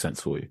sentence makes sense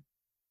for you.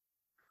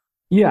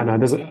 Yeah, no,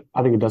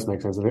 I think it does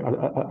make sense. I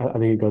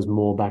think it goes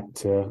more back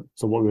to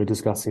what we were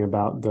discussing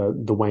about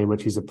the way in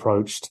which he's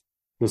approached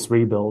this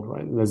rebuild,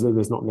 right?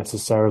 There's not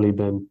necessarily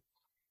been,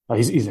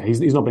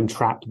 he's not been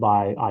trapped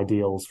by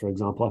ideals, for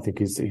example. I think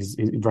he's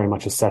very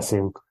much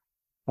assessing,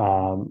 I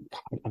don't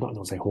want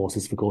to say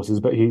horses for courses,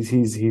 but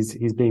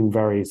he's being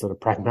very sort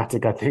of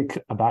pragmatic, I think,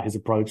 about his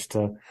approach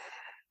to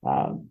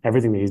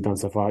everything that he's done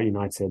so far at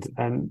United.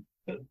 And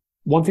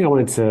one thing I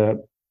wanted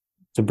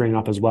to bring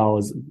up as well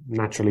is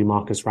naturally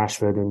Marcus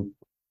Rashford and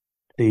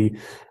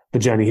the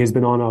journey he's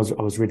been on. I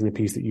was reading the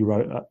piece that you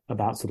wrote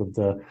about sort of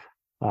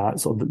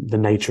the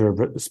nature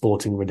of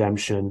sporting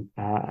redemption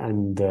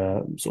and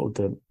sort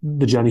of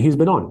the journey he's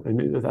been on.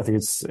 And I think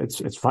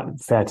it's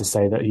fair to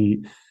say that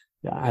he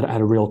had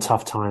a real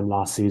tough time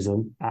last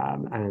season,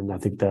 and I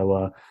think there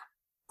were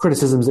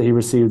criticisms that he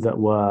received that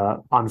were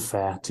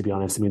unfair, to be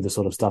honest. I mean, the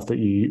sort of stuff that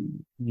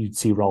you'd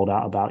see rolled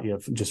out about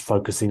just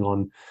focusing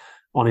on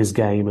his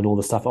game and all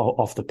the stuff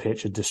off the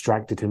pitch had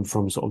distracted him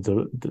from sort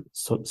of the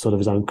sort of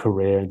his own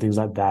career and things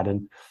like that.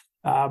 And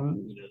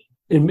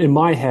in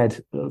my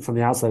head, from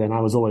the outside, and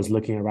I was always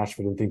looking at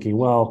Rashford and thinking,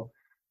 well,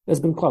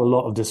 there's been quite a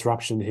lot of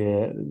disruption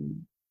here.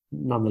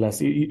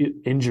 Nonetheless,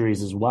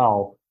 injuries as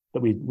well that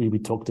we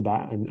talked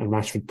about, and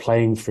Rashford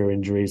playing through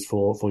injuries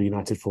for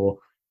United for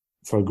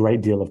a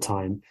great deal of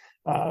time.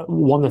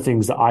 One of the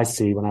things that I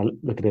see when I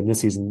look at him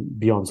this season,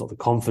 beyond sort of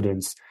the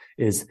confidence,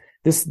 is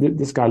this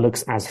guy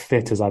looks as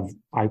fit as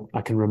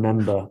I can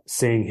remember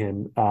seeing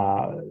him,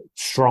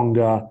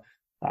 stronger,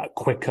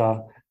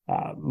 quicker,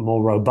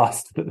 more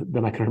robust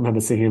than I can remember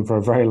seeing him for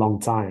a very long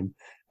time.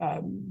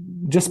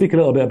 Just speak a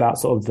little bit about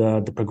sort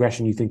of the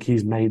progression you think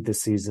he's made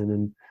this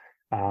season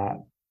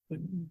and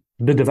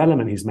the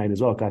development he's made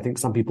as well. Because I think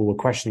some people were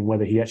questioning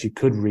whether he actually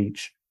could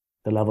reach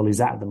the level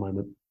he's at the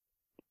moment.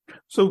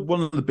 So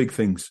one of the big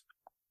things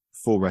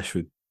for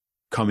Rashford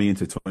coming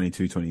into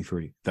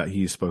 22-23 that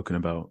he has spoken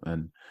about,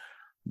 and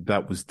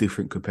that was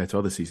different compared to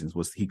other seasons,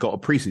 was he got a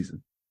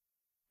preseason.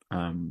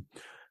 And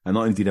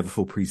not only did he have a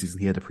full preseason,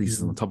 he had a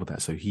preseason on top of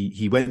that. So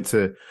he went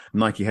to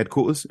Nike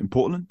headquarters in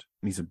Portland.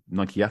 He's a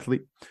Nike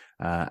athlete.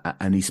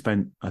 And he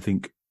spent, I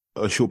think,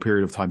 a short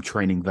period of time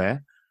training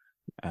there.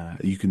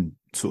 You can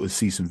sort of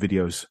see some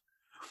videos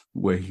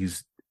where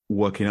he's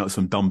working out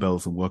some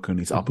dumbbells and working on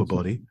his upper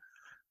body.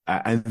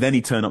 And then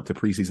he turned up to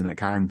preseason at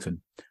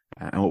Carrington.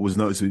 And what was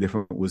noticeably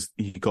different was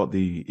he got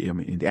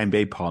in the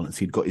NBA parlance,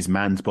 he'd got his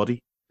man's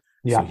body.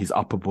 Yeah. So his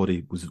upper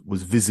body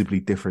was visibly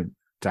different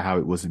to how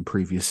it was in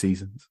previous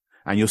seasons.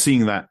 And you're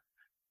seeing that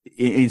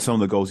in some of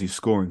the goals he's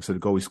scoring. So the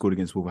goal he scored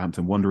against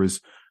Wolverhampton Wanderers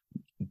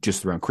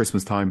just around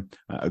Christmas time,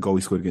 a goal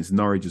he scored against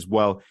Norwich as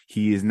well.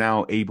 He is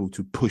now able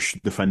to push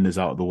defenders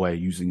out of the way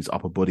using his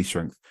upper body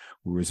strength,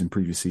 whereas in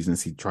previous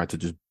seasons he tried to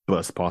just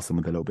burst past them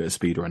with a little bit of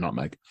speed or a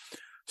nutmeg.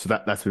 So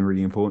that's been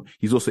really important.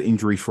 He's also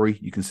injury free.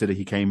 You consider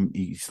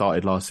he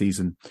started last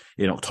season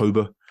in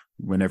October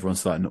when everyone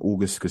started in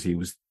August because he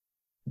was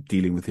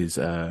dealing with his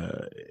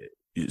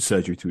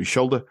surgery to his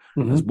shoulder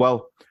as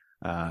well.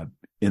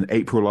 In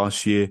April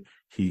last year,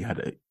 he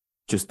had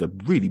just a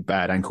really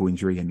bad ankle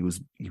injury, and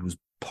he was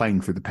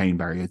playing through the pain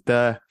barrier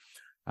there.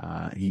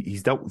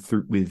 He's dealt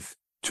with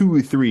 2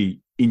 or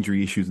 3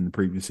 injury issues in the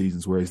previous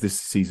seasons, whereas this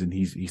season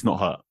he's not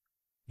hurt.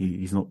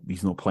 He's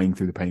not playing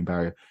through the pain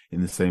barrier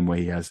in the same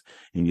way he has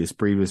in years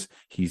previous.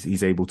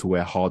 He's able to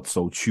wear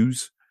hard-soled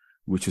shoes,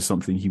 which is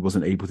something he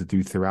wasn't able to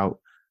do throughout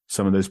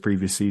some of those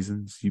previous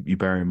seasons. You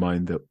bear in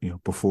mind that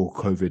before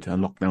COVID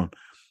and lockdown,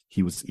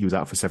 he was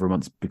out for several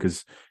months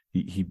because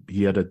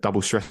he had a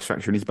double stress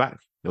fracture in his back.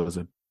 There was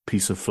a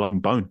piece of floating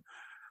bone.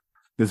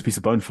 There's a piece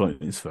of bone floating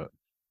in his foot.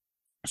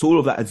 So all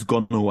of that has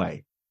gone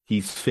away.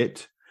 He's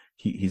fit.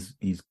 He's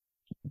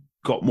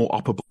got more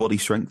upper body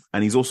strength,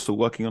 and he's also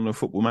working on a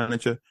football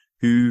manager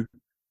who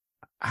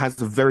has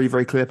a very,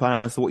 very clear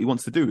plan as to what he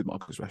wants to do with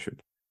Marcus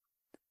Rashford.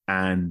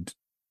 And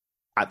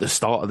at the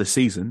start of the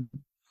season,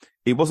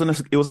 it wasn't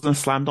a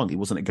slam dunk. It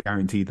wasn't a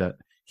guarantee that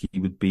he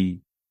would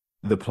be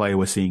the player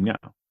we're seeing now.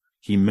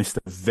 He missed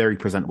a very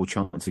presentable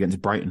chance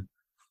against Brighton.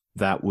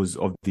 That was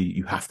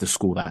you have to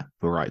score that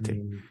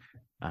variety.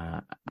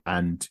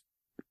 And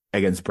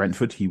against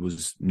Brentford, he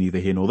was neither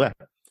here nor there.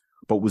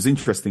 But what was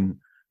interesting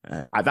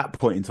at that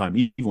point in time,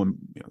 even when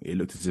it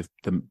looked as if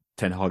the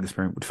Ten Hag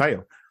experiment would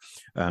fail,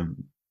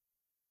 Ten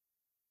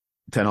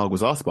Hag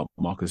was asked about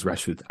Marcus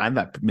Rashford and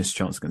that missed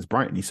chance against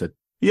Brighton. He said,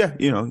 yeah,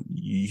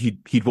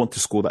 he'd want to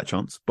score that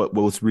chance. But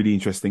what's really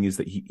interesting is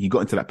that he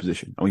got into that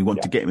position, and we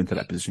want to get him into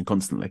that position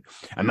constantly.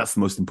 And that's the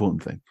most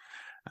important thing.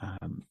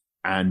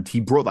 And he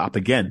brought that up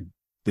again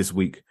this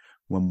week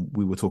when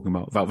we were talking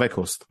about Wout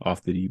Weghorst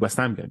after the West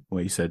Ham game,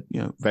 where he said,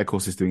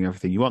 Weghorst is doing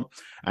everything you want.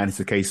 And it's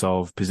a case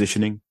of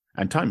positioning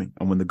and timing.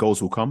 And when the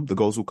goals will come, the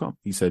goals will come.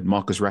 He said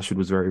Marcus Rashford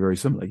was very, very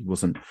similar.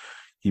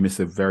 He missed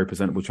a very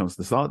presentable chance at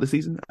the start of the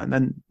season. And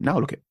then now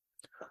look at it.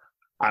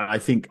 And I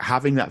think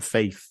having that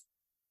faith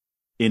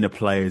in a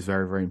player is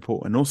very, very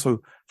important. And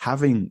also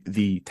having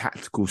the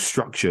tactical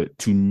structure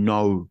to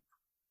know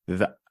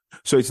that.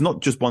 So it's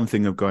not just one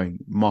thing of going,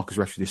 Marcus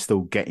Rashford is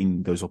still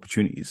getting those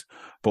opportunities,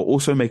 but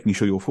also making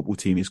sure your football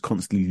team is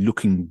constantly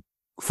looking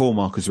for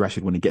Marcus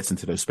Rashford when he gets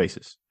into those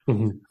spaces.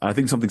 And I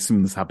think something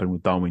similar has happened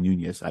with Darwin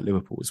Núñez at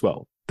Liverpool as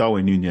well.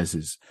 Darwin Núñez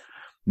is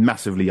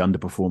massively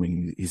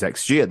underperforming his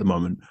XG at the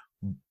moment,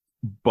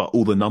 but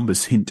all the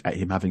numbers hint at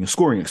him having a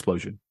scoring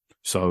explosion.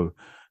 So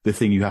the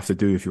thing you have to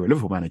do if you're a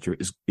Liverpool manager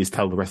is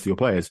tell the rest of your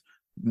players,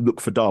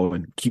 look for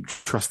Darwin, keep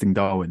trusting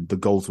Darwin, the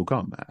goals will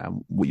come.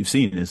 And what you've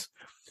seen is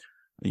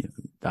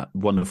that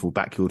wonderful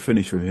backheel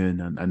finish from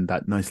him and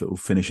that nice little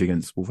finish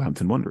against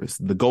Wolverhampton Wanderers.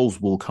 The goals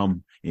will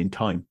come in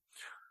time.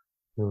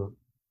 No,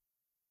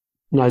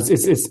 it's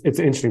an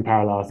interesting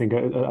parallel. I think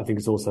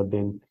it's also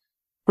been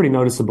pretty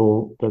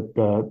noticeable that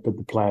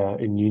the player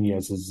in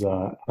Núñez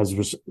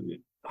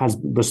has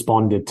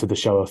responded to the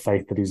show of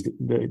faith that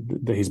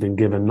he's been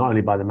given, not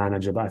only by the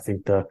manager, but I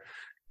think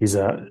he's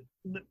a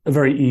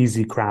very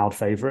easy crowd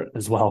favorite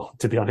as well,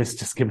 to be honest,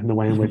 just given the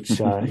way in which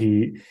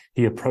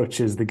he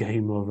approaches the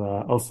game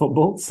of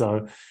football.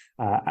 So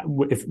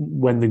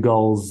when the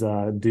goals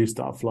do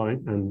start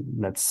flowing, and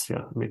let's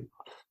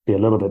be a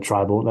little bit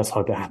tribal, let's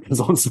hope it happens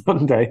on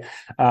Sunday.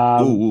 I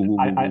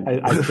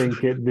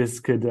think this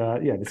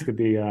could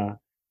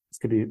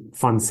be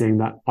fun seeing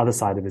that other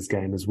side of his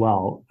game as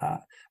well.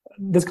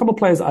 There's a couple of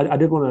players I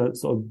did want to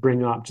sort of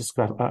bring up, just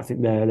because I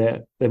think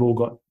they've all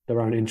got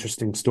their own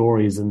interesting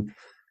stories, and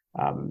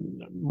I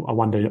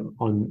wonder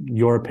on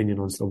your opinion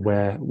on sort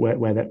of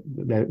where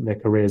their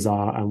careers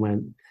are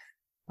and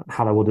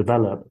how they will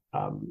develop.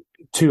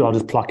 2 I'll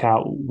just pluck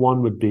out.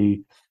 One would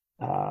be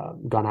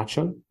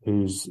Garnacho,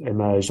 who's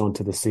emerged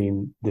onto the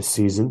scene this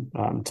season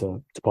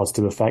to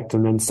positive effect,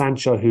 and then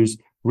Sancho, who's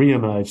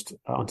re-emerged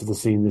onto the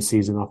scene this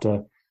season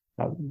after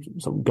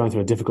going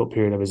through a difficult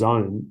period of his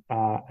own,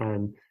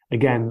 and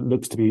again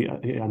looks to be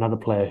another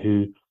player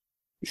who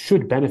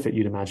should benefit,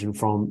 you'd imagine,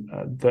 from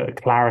the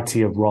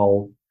clarity of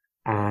role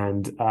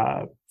and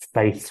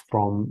faith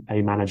from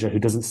a manager who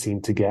doesn't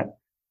seem to get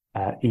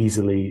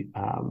easily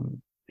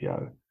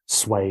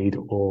swayed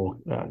or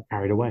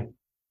carried away.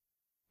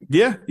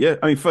 Yeah.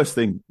 I mean, first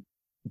thing,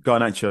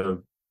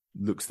 Garnacho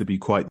looks to be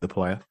quite the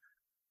player.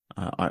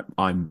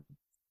 I'm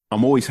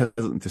always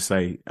hesitant to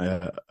say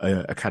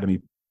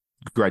academy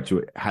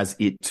graduate has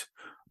it,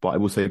 but I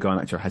will say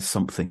Garnacho has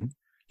something.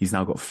 He's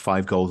now got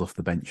 5 goals off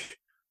the bench.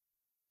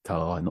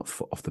 Not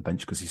off the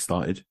bench because he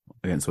started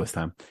against West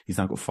Ham. He's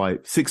now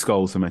got 6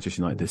 goals for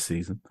Manchester United this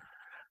season.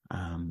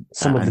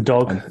 Some of the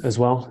dog as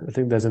well. I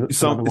think there's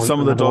some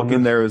of the dog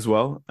in there as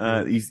well.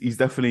 He's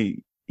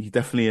definitely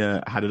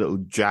had a little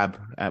jab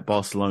at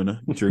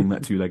Barcelona during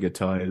that 2-legged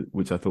tie,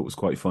 which I thought was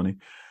quite funny.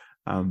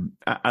 And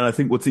I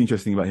think what's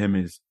interesting about him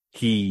is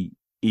he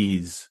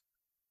is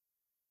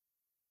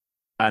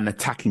an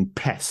attacking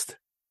pest,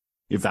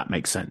 if that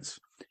makes sense.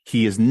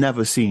 He has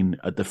never seen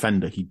a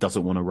defender he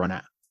doesn't want to run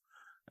at.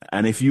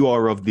 And if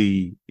you're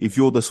the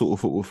sort of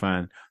football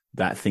fan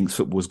that thinks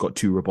football's got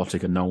too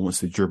robotic and no one wants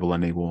to dribble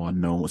anymore and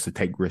no one wants to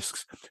take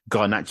risks,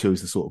 Garnacho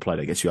is the sort of player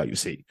that gets you out of your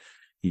seat.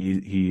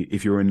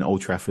 If you're in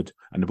Old Trafford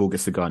and the ball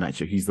gets to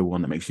Garnacho, he's the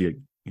one that makes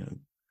you,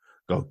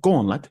 go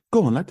on, lad.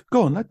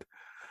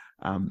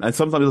 And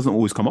sometimes it doesn't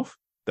always come off.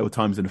 There were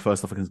times in the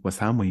first half against West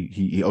Ham where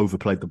he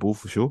overplayed the ball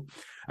for sure.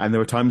 And there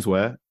were times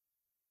where,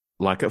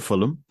 like at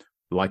Fulham,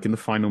 like in the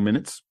final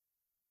minutes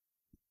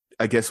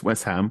against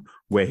West Ham,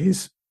 where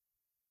his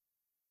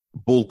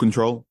ball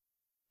control,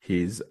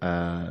 he's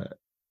got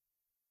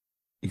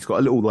a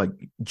little like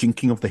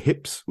jinking of the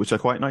hips, which I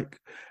quite like,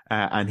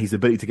 and his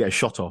ability to get a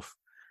shot off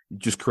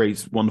just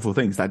creates wonderful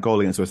things. That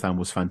goal against West Ham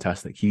was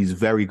fantastic. He's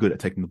very good at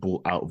taking the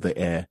ball out of the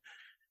air.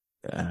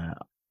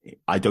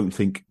 I don't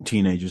think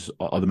teenagers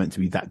are meant to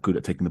be that good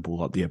at taking the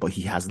ball out of the air, but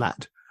he has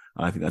that.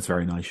 I think that's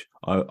very nice.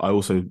 I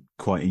also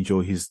quite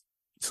enjoy his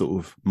sort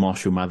of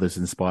Marshall Mathers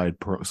inspired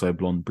peroxide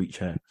blonde bleach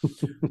hair.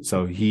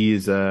 So he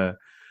is,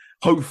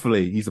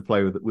 hopefully he's a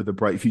player with a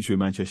bright future in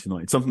Manchester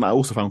United. Something that I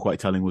also found quite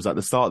telling was at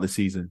the start of the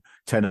season,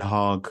 Ten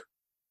Hag,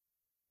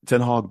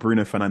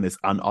 Bruno Fernandes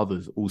and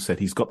others all said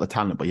he's got the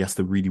talent, but he has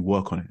to really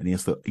work on it and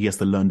he has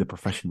to learn the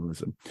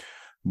professionalism.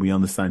 We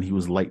understand he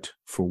was late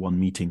for one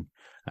meeting,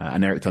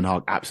 and Erik Ten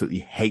Hag absolutely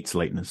hates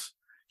lateness.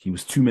 He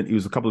was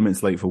a couple of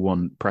minutes late for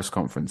one press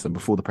conference, and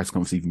before the press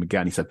conference even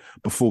began, he said,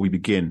 "Before we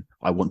begin,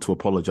 I want to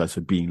apologize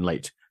for being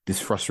late.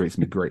 This frustrates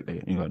me greatly."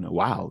 And you go,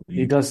 "Wow."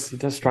 He does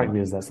strike me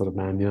as that sort of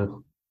man, yeah.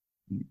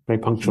 Very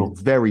punctual.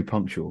 Very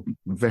punctual.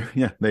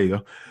 Yeah, there you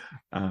go.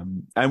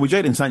 And with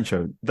Jadon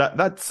Sancho,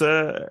 that's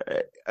a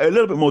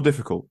little bit more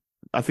difficult.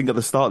 I think at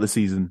the start of the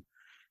season,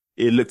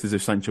 it looked as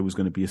if Sancho was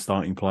going to be a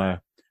starting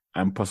player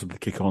and possibly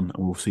kick on,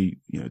 and we'll see,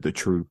 the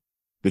true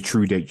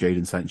date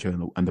Jadon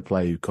Sancho and the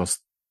player who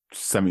cost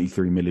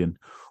 73 million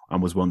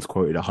and was once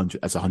quoted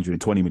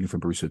 120 million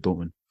from Borussia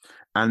Dortmund.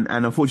 And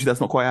unfortunately,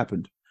 that's not quite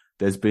happened.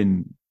 There's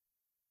been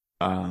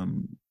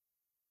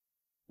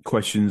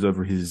questions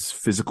over his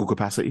physical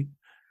capacity,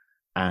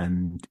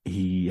 and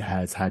he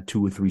has had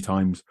 2 or 3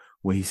 times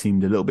where he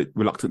seemed a little bit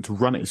reluctant to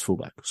run at his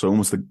fullback. So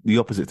almost the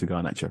opposite to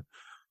Garnacho.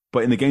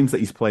 But in the games that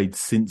he's played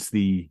since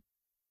the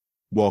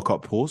World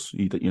Cup pause,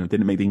 he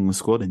didn't make the England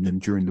squad, and then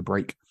during the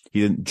break,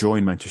 he didn't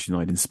join Manchester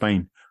United in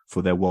Spain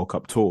for their World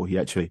Cup tour. He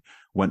actually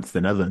went to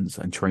the Netherlands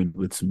and trained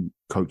with some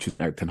coaches,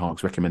 Erik Ten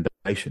Hag's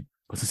recommendation.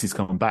 But since he's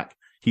come back,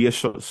 he has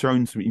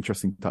shown some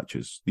interesting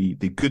touches. The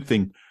good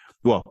thing,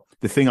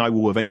 the thing I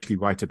will eventually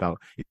write about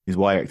is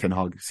why Erik Ten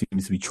Hag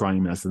seems to be trying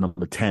him as the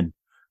number 10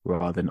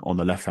 rather than on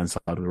the left-hand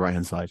side or the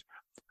right-hand side.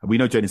 And we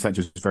know Jadon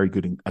Sancho is very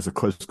good as a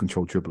close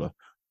control dribbler,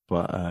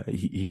 but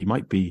he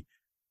might be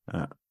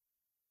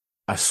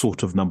a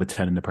sort of number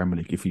 10 in the Premier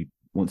League if he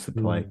wants to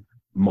play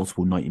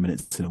multiple 90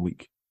 minutes in a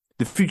week.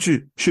 The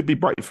future should be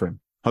bright for him.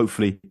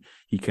 Hopefully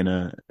he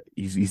can,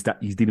 he's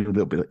dealing with a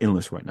little bit of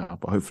illness right now,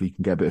 but hopefully he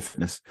can get a bit of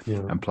fitness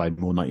and play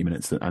more 90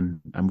 minutes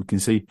and we can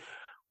see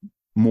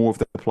more of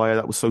the player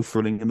that was so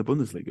thrilling in the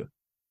Bundesliga.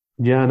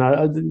 Yeah,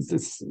 no,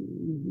 it's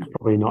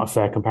probably not a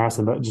fair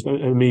comparison, but just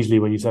immediately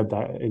when you said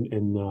that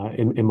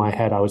in my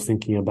head, I was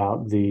thinking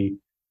about the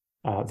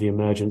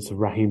emergence of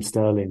Raheem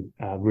Sterling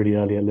really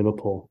early at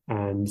Liverpool,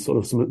 and sort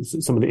of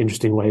some of the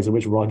interesting ways in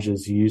which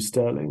Rodgers used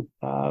Sterling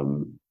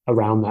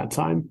around that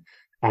time,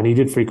 and he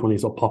did frequently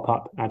sort of pop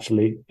up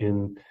actually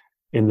in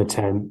the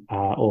 10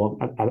 or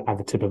at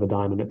the tip of a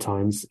diamond at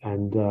times,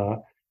 and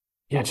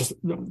just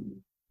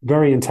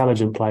very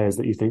intelligent players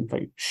that you think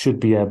that should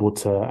be able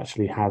to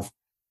actually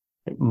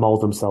mold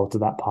themselves to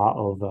that part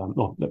of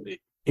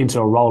into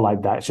a role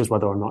like that. It's just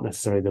whether or not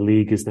necessarily the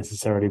league is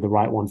necessarily the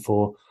right one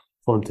for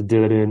them to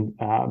do it in.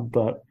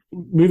 But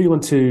moving on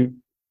to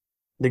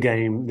the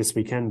game this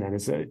weekend, then,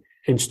 it's an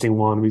interesting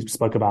one. We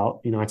spoke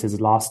about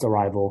United's last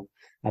arrival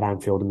at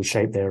Anfield and the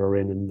shape they were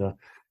in and the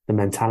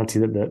mentality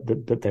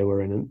that they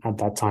were in at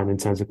that time in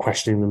terms of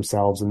questioning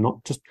themselves and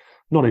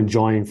not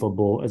enjoying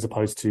football, as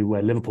opposed to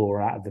where Liverpool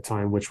were at the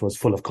time, which was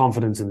full of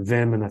confidence and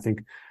vim. And I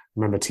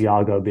remember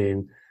Thiago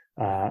being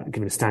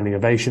given a standing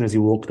ovation as he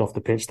walked off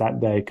the pitch that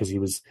day, because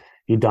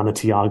he'd done a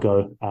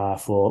Thiago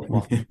for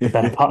the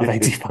better part of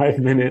 85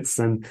 minutes.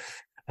 And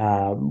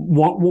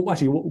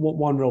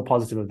one real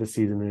positive of this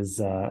season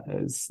is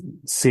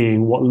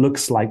seeing what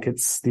looks like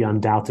it's the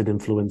undoubted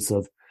influence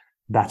of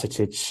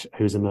Batatic,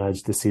 who's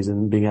emerged this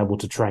season, being able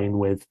to train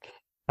with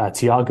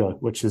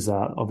Thiago, which is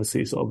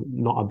obviously sort of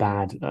not a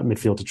bad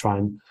midfield to try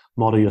and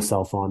model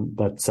yourself on.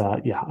 But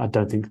I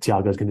don't think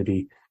Thiago is going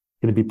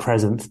to be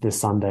present this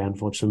Sunday,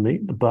 unfortunately.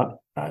 But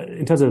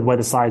in terms of where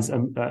the sides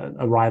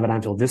arrive at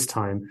Anfield this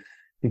time,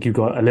 I think you've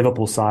got a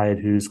Liverpool side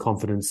whose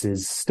confidence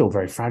is still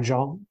very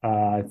fragile.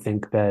 I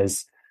think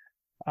there's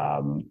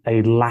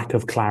a lack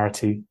of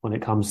clarity when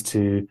it comes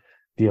to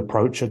the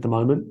approach at the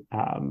moment.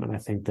 And I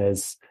think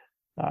there's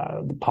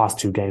the past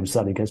two games,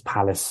 certainly against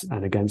Palace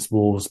and against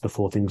Wolves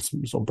before things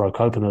sort of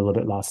broke open a little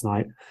bit last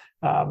night,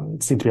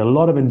 seemed to be a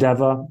lot of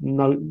endeavour,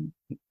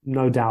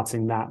 no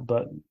doubting that,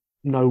 but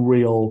no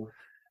real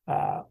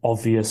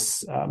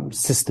obvious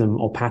system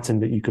or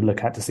pattern that you could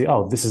look at to see,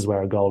 oh, this is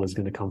where a goal is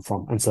going to come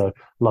from. And so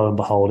lo and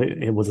behold,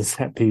 it was a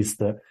set piece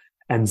that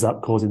ends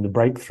up causing the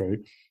breakthrough.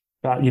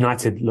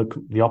 United look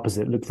the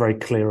opposite, look very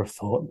clear of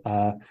thought,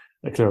 a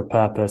clear of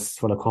purpose,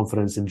 full of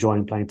confidence,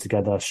 enjoying playing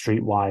together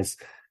streetwise.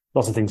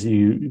 Lots of things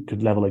you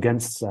could level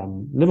against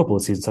Liverpool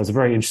this season. So it's a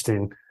very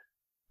interesting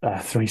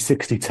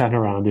 360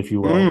 turnaround, if you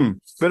will.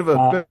 Bit of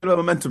a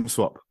momentum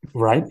swap.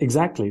 Right,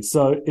 exactly.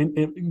 So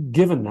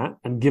given that,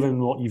 and given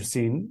what you've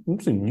seen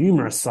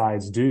numerous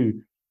sides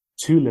do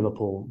to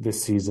Liverpool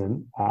this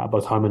season,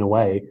 both home and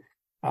away,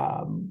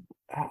 how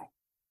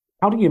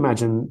do you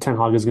imagine Ten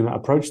Hag is going to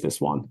approach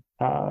this one?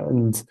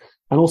 And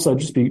also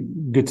just be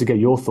good to get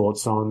your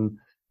thoughts on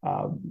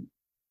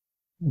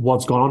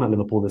what's gone on at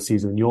Liverpool this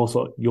season, your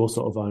sort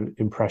of own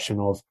impression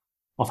of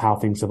how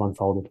things have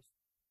unfolded.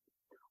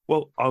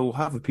 Well, I will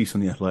have a piece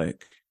on The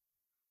Athletic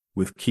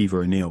with Kiva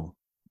O'Neill,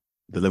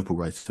 the Liverpool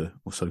writer.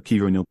 Also,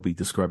 Kiva O'Neill will be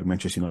describing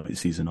Manchester United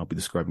season. I'll be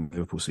describing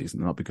Liverpool season,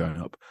 and I'll be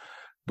going up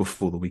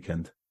before the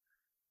weekend,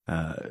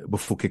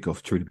 before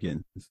kickoff truly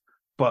begins.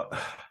 But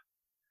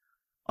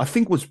I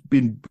think what's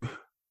been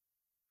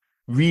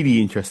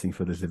really interesting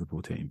for this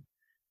Liverpool team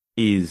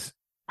is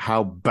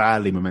how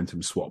badly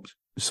momentum swapped.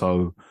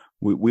 So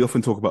we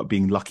often talk about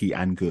being lucky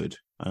and good.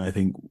 And I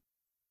think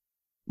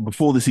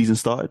before the season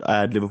started,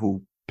 I had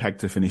Liverpool pegged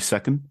to finish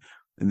second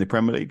in the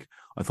Premier League.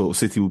 I thought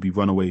City would be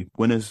runaway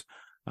winners.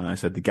 I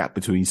said the gap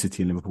between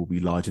City and Liverpool would be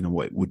larger than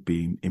what it would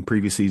be in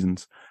previous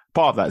seasons.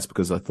 Part of that is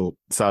because I thought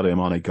Sadio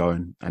Mane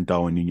going and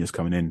Darwin Nunez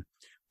coming in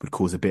would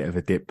cause a bit of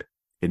a dip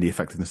in the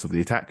effectiveness of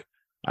the attack.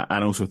 And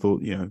I also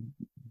thought,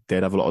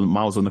 they'd have a lot of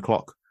miles on the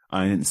clock.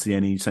 I didn't see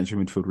any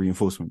central midfield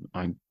reinforcement.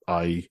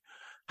 I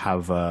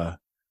have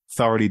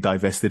thoroughly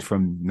divested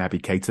from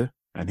Naby Keita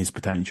and his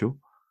potential.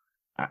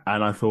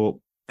 And I thought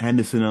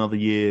Henderson another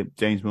year,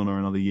 James Milner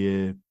another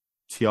year,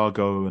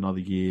 Thiago another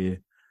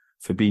year,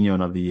 Fabinho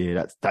another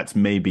year. That's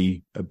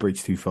maybe a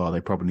bridge too far.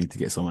 They probably need to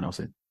get someone else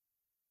in.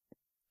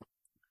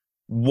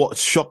 What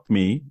shocked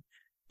me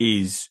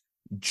is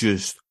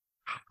just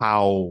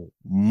how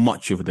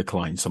much of a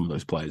decline some of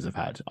those players have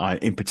had.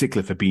 In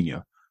particular,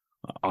 Fabinho.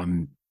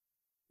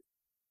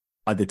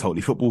 I did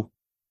Totally Football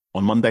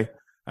on Monday,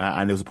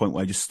 and there was a point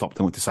where I just stopped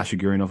and went to Sasha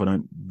Gurinov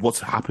and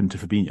what's happened to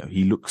Fabinho?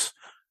 He looks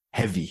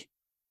heavy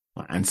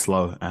and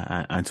slow,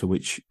 and to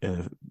which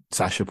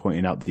Sasha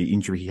pointed out the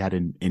injury he had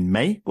in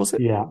May, was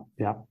it? Yeah.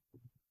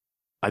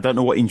 I don't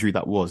know what injury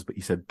that was, but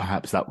he said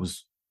perhaps that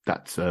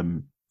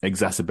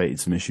exacerbated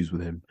some issues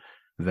with him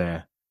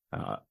there.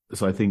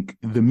 So I think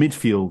the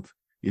midfield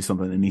is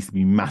something that needs to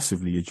be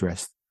massively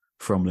addressed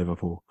from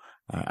Liverpool.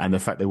 And the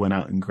fact they went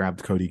out and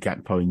grabbed Cody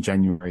Gakpo in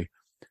January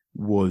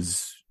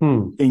was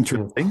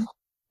interesting.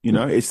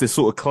 It's the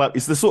sort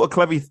of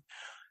clever.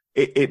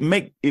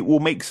 It will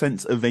make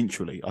sense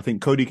eventually. I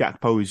think Cody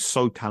Gakpo is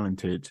so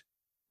talented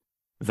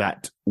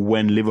that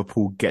when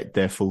Liverpool get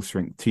their full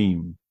strength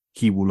team,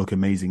 he will look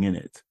amazing in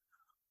it.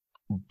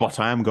 But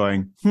I am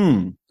going,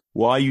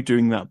 why are you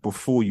doing that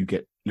before you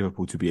get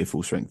Liverpool to be a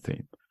full strength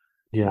team?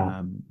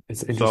 Yeah,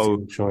 it's an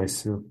interesting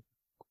choice.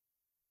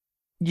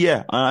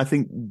 Yeah, I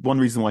think one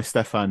reason why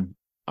Stefan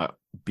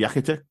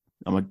Bjakatic,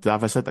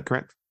 have I said that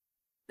correct?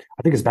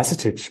 I think it's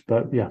Bajcetic,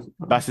 but yeah.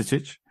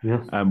 Bajcetic.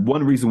 Yeah.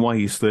 One reason why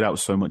he stood out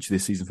so much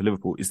this season for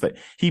Liverpool is that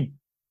he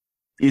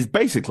is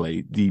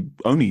basically the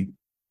only,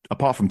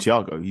 apart from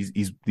Thiago,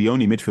 he's the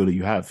only midfielder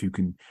you have who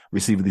can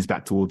receive with his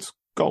back towards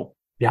goal.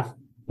 Yeah.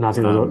 And I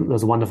think there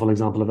was a wonderful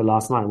example of it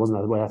last night, wasn't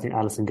there? Where I think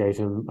Alisson gave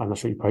him, I'm not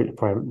sure you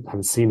probably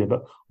haven't seen it,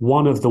 but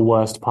one of the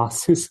worst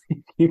passes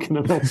you can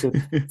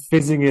imagine,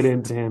 fizzing it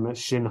into him at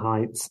shin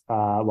height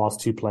whilst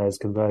two players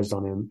converged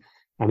on him.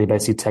 And he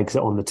basically takes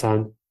it on the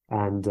turn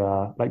and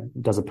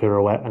does a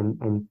pirouette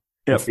and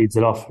feeds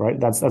it off, right?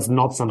 That's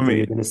not something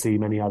you're going to see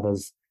many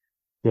others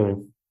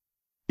doing.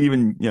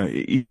 even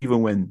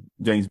when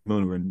James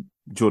Milner and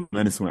Jordan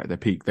Henderson were at their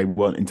peak, they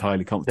weren't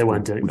entirely comfortable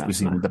with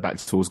receiving the back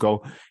towards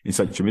goal in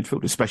central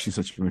midfield, especially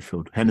central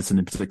midfield. Henderson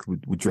in particular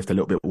would drift a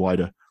little bit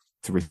wider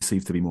to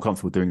receive to be more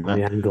comfortable doing that.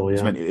 The angle,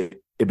 which meant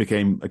it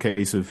became a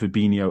case of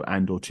Fabinho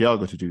and or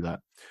Thiago to do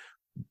that.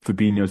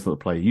 Fabinho's not the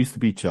player he used to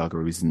be.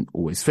 Thiago isn't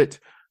always fit.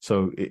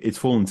 So it's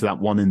fallen to that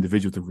one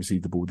individual to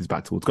receive the ball with his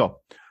back towards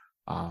goal.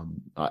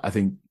 I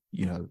think,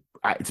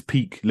 at its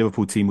peak,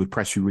 Liverpool team would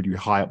press you really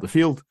high up the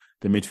field.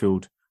 The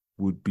midfield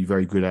would be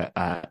very good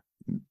at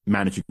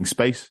managing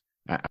space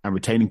and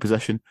retaining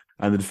possession,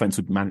 and the defence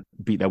would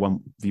beat their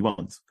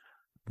 1v1s.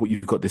 What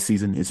you've got this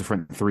season is a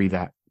front three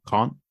that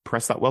can't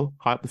press that well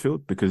high up the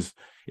field because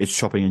it's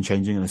chopping and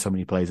changing and there's so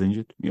many players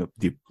injured.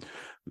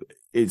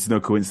 It's no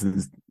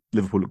coincidence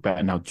Liverpool look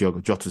better now.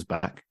 Diogo Jota's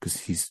back because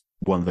he's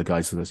one of the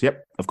guys who says,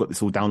 "Yep, I've got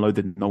this all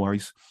downloaded, no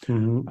worries."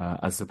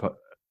 Mm-hmm.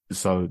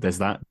 So there's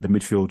that. The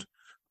midfield,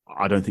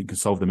 I don't think can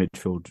solve the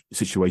midfield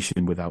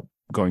situation without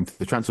going to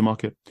the transfer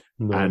market.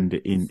 No. And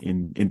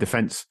in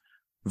defence,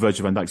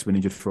 Virgil van Dijk's been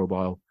injured for a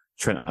while.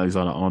 Trent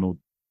Alexander-Arnold,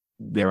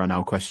 there are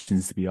now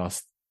questions to be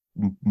asked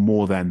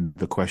more than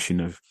the question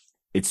of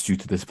it's due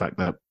to this fact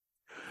that,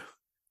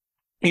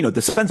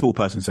 the sensible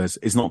person says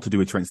it's not to do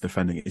with Trent's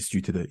defending. It's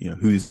due to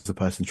who's the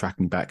person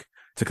tracking back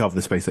to cover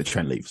the space that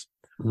Trent leaves.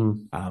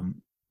 Mm-hmm.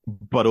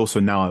 But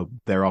also now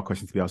there are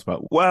questions to be asked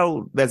about,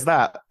 well, there's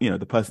that,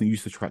 the person who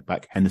used to track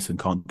back, Henderson,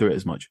 can't do it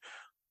as much.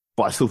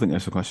 But I still think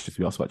there's some questions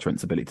to be asked about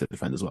Trent's ability to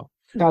defend as well.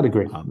 I'd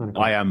agree.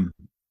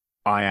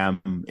 I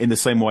am in the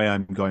same way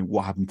I'm going,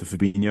 what happened to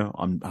Fabinho?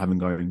 I'm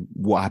going,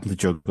 what happened to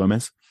Joe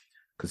Gomez?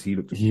 Because he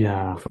looked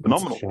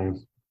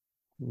phenomenal.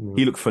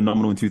 He looked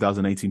phenomenal in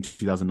 2018,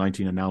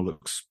 2019, and now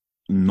looks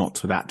not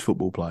that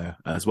football player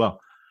as well.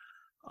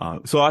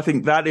 So I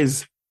think that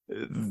is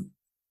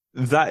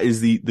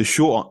the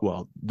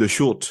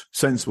short,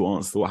 sensible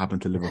answer to what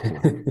happened to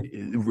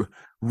Liverpool.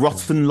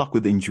 Rotten luck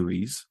with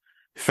injuries,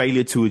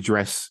 failure to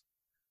address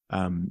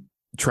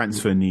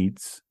transfer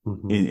needs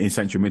in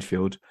central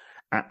midfield,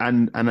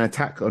 and an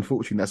attack,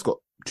 unfortunately, that's got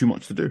too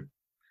much to do.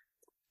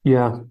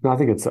 Yeah, no, I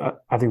think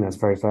that's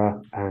very fair,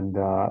 and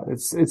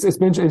it's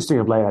been interesting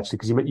of late actually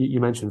because you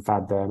mentioned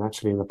Fad there, and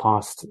actually in the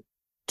past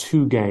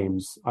 2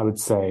 games, I would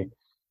say,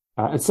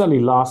 and certainly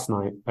last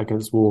night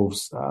against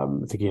Wolves, I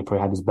think he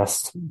probably had his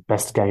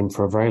best game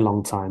for a very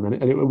long time,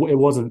 and it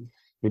wasn't.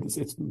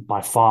 It's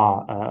by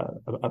far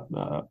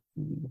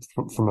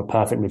from a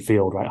perfect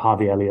midfield, right?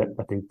 Harvey Elliott,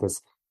 I think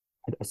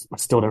I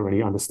still don't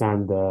really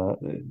understand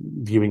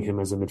viewing him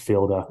as a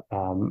midfielder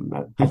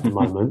at the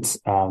moment.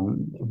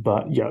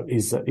 But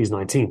he's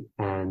 19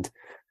 and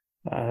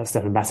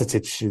Stefan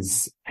Bajcetic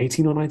is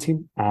 18 or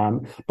 19.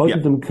 Both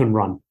of them can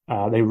run.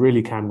 They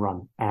really can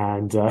run.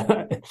 And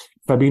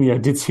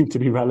Fabinho did seem to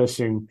be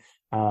relishing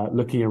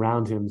looking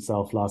around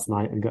himself last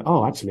night and go,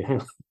 oh, actually,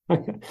 hang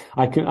on.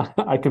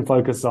 I can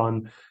focus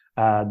on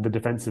the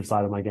defensive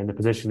side of my game, the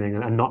positioning,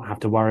 and not have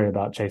to worry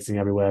about chasing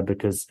everywhere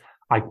because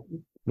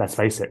let's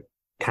face it,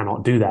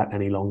 cannot do that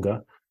any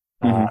longer.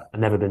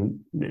 Never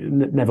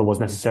was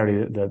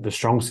necessarily the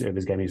strong suit of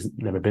his game. He's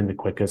never been the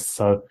quickest.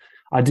 So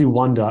I do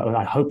wonder,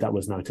 I hope that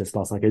was noticed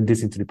last night. It did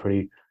seem to be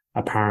pretty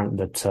apparent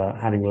that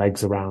having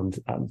legs around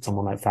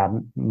someone like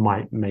Fab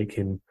might make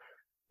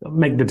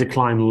the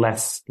decline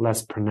less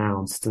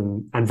pronounced.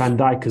 And Van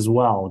Dijk as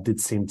well did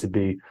seem to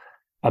be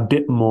a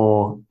bit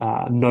more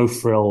no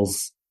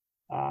frills,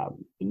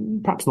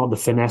 perhaps not the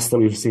finesse that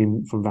we've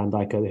seen from Van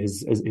Dijk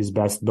at his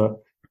best, but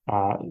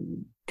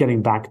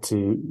getting back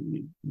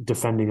to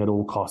defending at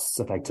all costs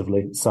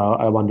effectively. So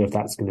I wonder if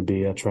that's going to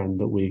be a trend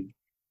that we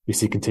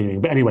see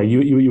continuing. But anyway,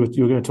 you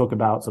were going to talk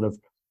about sort of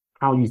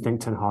how you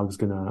think Ten Hag's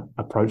going to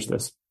approach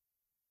this.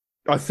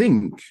 I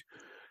think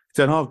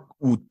Ten Hag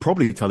would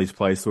probably tell his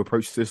players to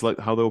approach this like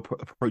how they'll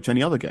approach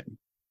any other game.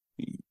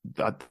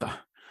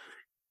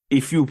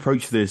 If you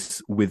approach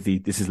this with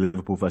this is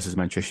Liverpool versus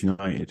Manchester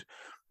United,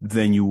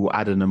 then you will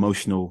add an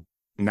emotional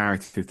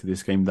narrative to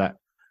this game that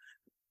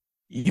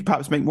you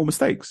perhaps make more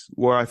mistakes.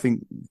 Where I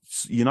think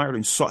United are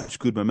in such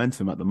good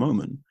momentum at the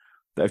moment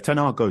that if Ten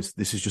Hag goes,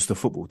 this is just a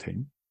football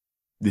team.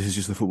 This is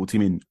just a football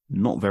team in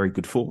not very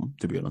good form,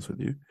 to be honest with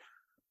you.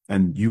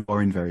 And you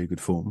are in very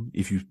good form.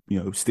 If you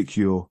stick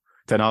to your,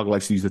 Ten Hag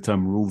likes to use the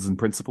term rules and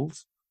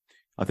principles.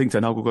 I think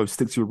Ten Hag will go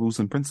stick to your rules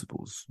and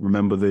principles.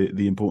 Remember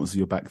the importance of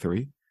your back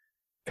three.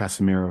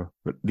 Casemiro,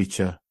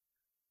 Licha,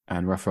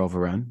 and Rafael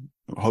Varane.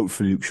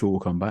 Hopefully Luke Shaw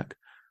will come back.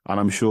 And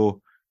I'm sure,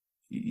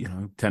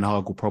 Ten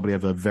Hag will probably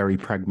have a very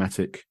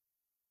pragmatic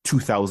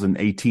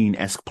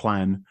 2018-esque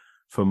plan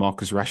for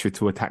Marcus Rashford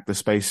to attack the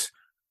space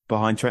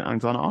behind Trent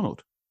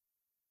Alexander-Arnold.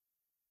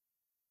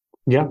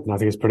 Yeah, I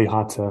think it's pretty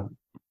hard to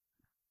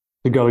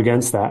go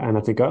against that. And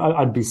I think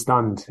I'd be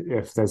stunned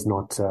if there's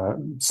not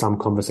some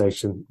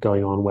conversation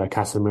going on where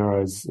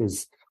Casemiro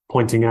is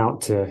pointing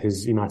out to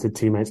his United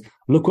teammates,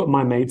 look what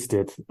my mates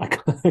did a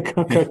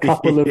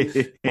couple of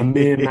a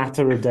mere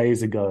matter of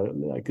days ago.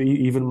 Like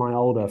even my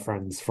older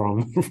friends from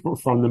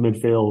the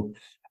midfield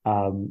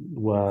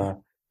were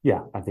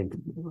I think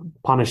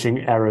punishing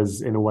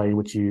errors in a way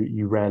which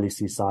you rarely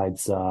see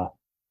sides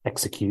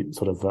execute,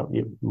 sort of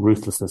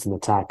ruthlessness in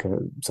attack.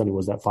 Certainly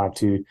was that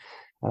 5-2.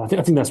 I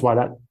think that's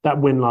why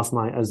that win last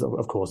night, as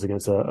of course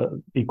against a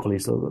equally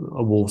sort of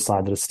a Wolves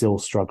side that is still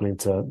struggling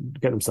to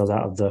get themselves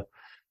out of the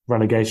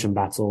relegation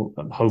battle,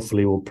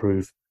 hopefully will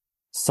prove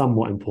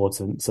somewhat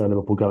important. So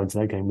Liverpool go into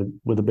that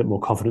game with a bit more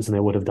confidence than they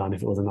would have done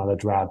if it was another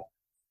drab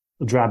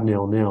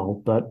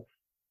 0-0. But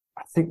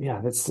I think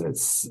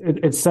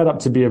it's set up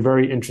to be a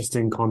very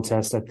interesting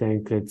contest. I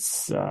think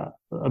it's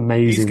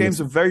amazing. These games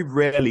are very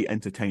rarely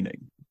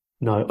entertaining.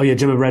 No,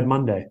 Jim of Red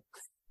Monday.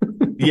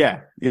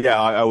 Yeah.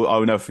 I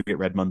will never forget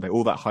Red Monday.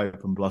 All that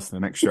hype and bluster,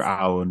 an extra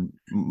hour, and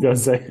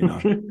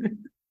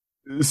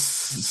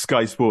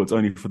Sky Sports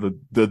only for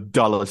the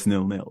dullest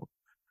 0-0.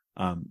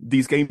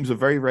 These games are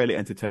very rarely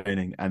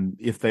entertaining, and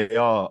if they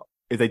do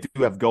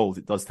have goals,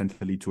 it does tend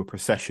to lead to a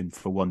procession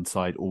for one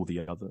side or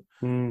the other.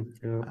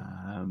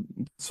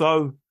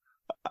 So,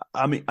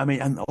 I mean,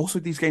 and also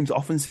these games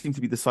often seem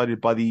to be decided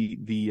by the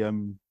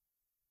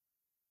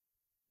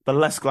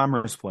less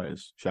glamorous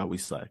players, shall we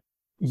say?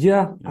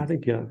 Yeah, I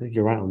think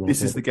you're right on that.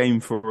 This is the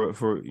game for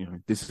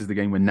this is the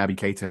game when Naby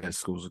Keita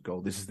scores a goal.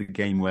 This is the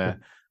game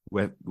where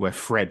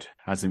Fred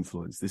has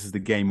influence. This is the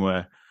game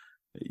where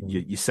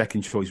your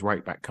second choice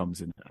right back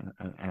comes in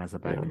and has a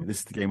banger. Yeah. This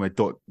is the game where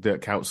Dirk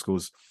Kuyt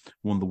scores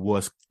one of the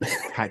worst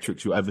hat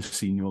tricks you'll ever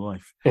see in your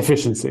life.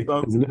 Efficiency. So,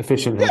 it's an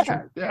efficient hat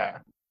trick. Yeah.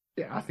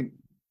 I think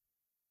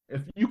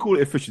if you call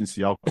it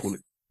efficiency, I'll call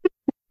it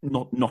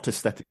not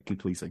aesthetically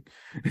pleasing.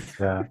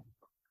 Yeah.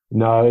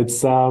 No,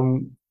 it's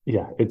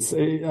it's.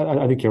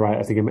 I think you're right.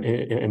 I think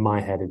in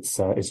my head,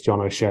 it's John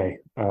O'Shea,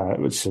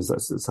 which is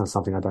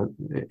something I don't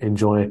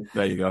enjoy.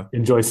 There you go.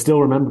 Enjoy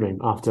still remembering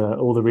after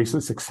all the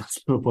recent success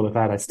Liverpool have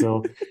had. I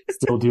still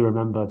do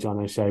remember John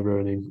O'Shea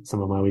ruining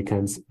some of my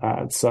weekends.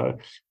 So,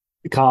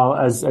 Carl,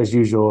 as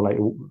usual, like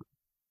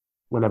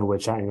whenever we're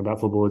chatting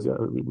about football,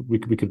 we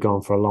could go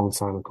on for a long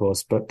time, of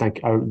course. But I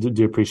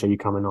do appreciate you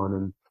coming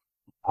on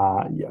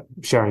and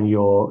sharing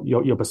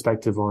your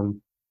perspective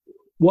on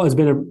what has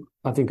been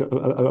I think a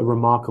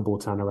remarkable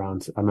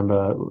turnaround. I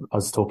remember I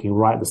was talking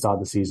right at the start of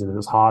the season, and it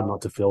was hard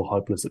not to feel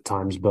hopeless at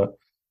times. But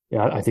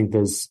I think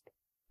it's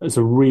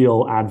a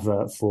real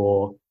advert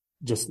for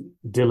just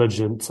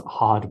diligent,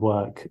 hard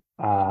work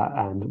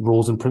and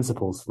rules and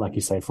principles, like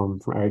you say,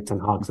 from Erik ten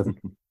Hag. So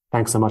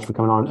thanks so much for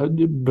coming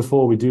on.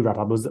 Before we do wrap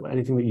up, was there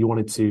anything that you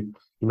wanted to?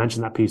 You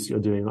mentioned that piece you're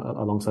doing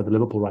alongside the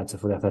Liverpool writer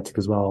for the Athletic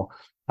as well.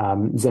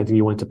 Is there anything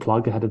you wanted to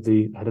plug ahead of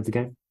the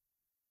game?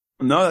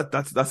 No,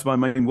 that's my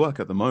main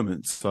work at the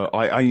moment. So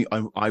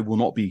I will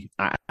not be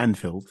at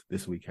Anfield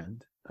this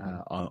weekend.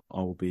 I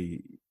will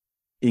be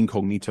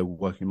incognito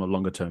working on a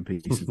longer term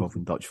piece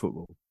involving Dutch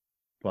football.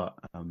 But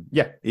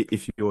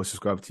if you're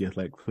subscribed to the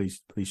Athletic,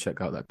 please check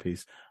out that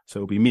piece. So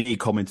it'll be me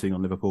commenting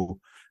on Liverpool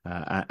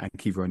and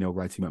Kiva O'Neill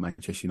writing about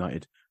Manchester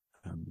United.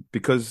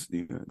 Because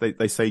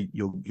they say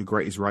your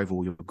greatest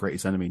rival, your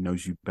greatest enemy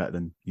knows you better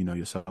than you know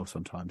yourself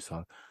sometimes.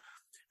 So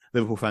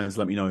Liverpool fans,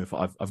 let me know if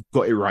I've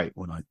got it right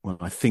when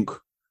I think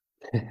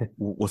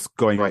what's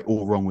going right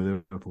or wrong with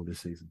Liverpool this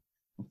season.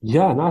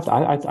 Yeah, no,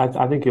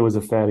 I think it was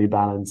a fairly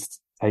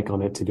balanced take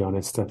on it, to be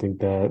honest. I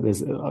think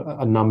there's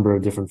a number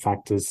of different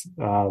factors,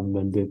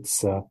 and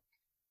it's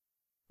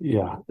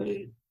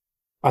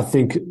I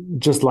think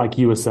just like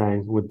you were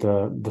saying with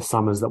the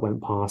summers that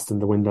went past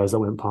and the windows that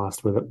went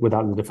past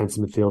without the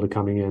defensive midfielder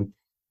coming in,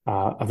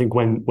 I think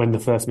when the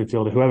first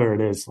midfielder, whoever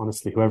it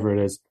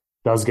is,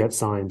 does get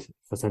signed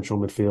for central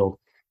midfield,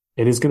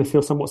 it is going to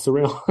feel somewhat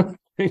surreal. I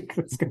think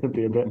it's going to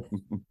be a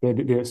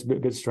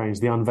bit strange.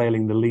 The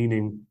unveiling, the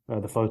leaning,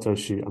 the photo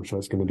shoot, I'm sure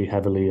it's going to be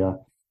heavily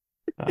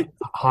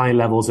high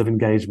levels of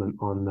engagement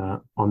on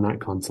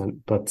that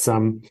content. But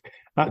to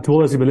all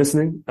those who've been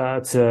listening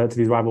to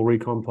these rival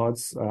Recon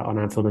pods on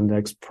Anfield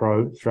Index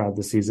Pro throughout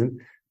the season,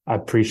 I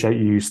appreciate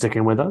you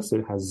sticking with us.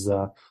 It has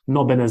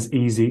not been as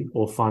easy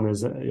or fun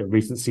as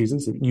recent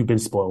seasons. You've been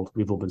spoiled.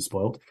 We've all been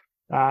spoiled.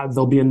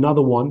 There'll be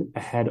another one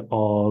ahead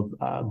of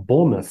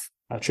Bournemouth,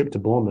 a trip to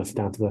Bournemouth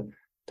down to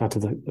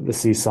the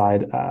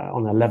seaside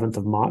on the 11th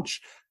of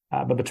March.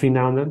 But between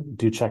now and then,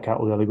 do check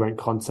out all the other great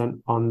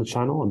content on the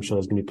channel. I'm sure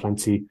there's going to be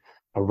plenty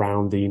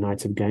around the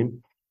United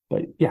game.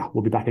 But yeah,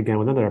 we'll be back again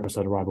with another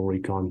episode of Rival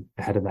Recon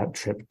ahead of that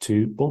trip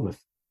to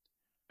Bournemouth.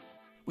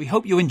 We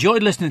hope you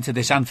enjoyed listening to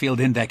this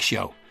Anfield Index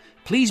show.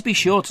 Please be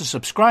sure to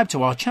subscribe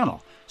to our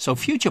channel so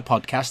future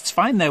podcasts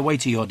find their way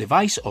to your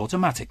device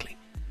automatically.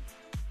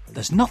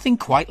 There's nothing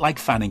quite like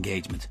fan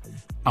engagement,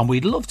 and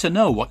we'd love to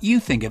know what you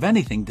think of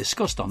anything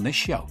discussed on this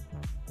show.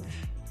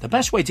 The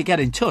best way to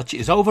get in touch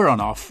is over on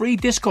our free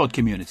Discord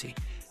community,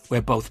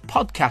 where both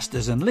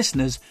podcasters and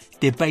listeners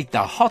debate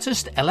the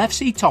hottest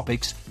LFC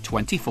topics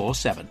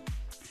 24/7.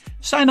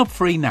 Sign up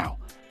free now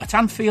at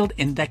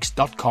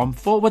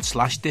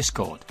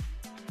anfieldindex.com/Discord.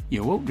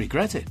 You won't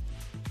regret it.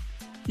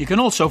 You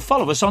can also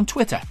follow us on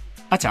Twitter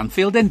at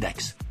Anfield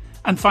Index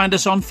and find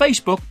us on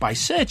Facebook by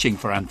searching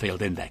for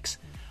Anfield Index.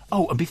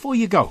 Oh, and before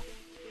you go,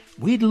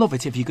 we'd love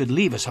it if you could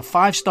leave us a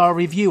 5-star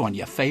review on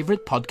your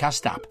favourite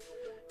podcast app.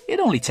 It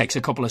only takes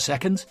a couple of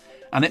seconds,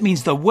 and it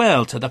means the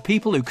world to the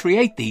people who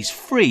create these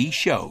free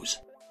shows.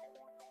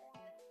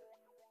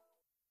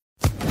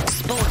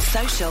 Sports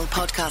Social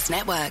Podcast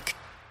Network.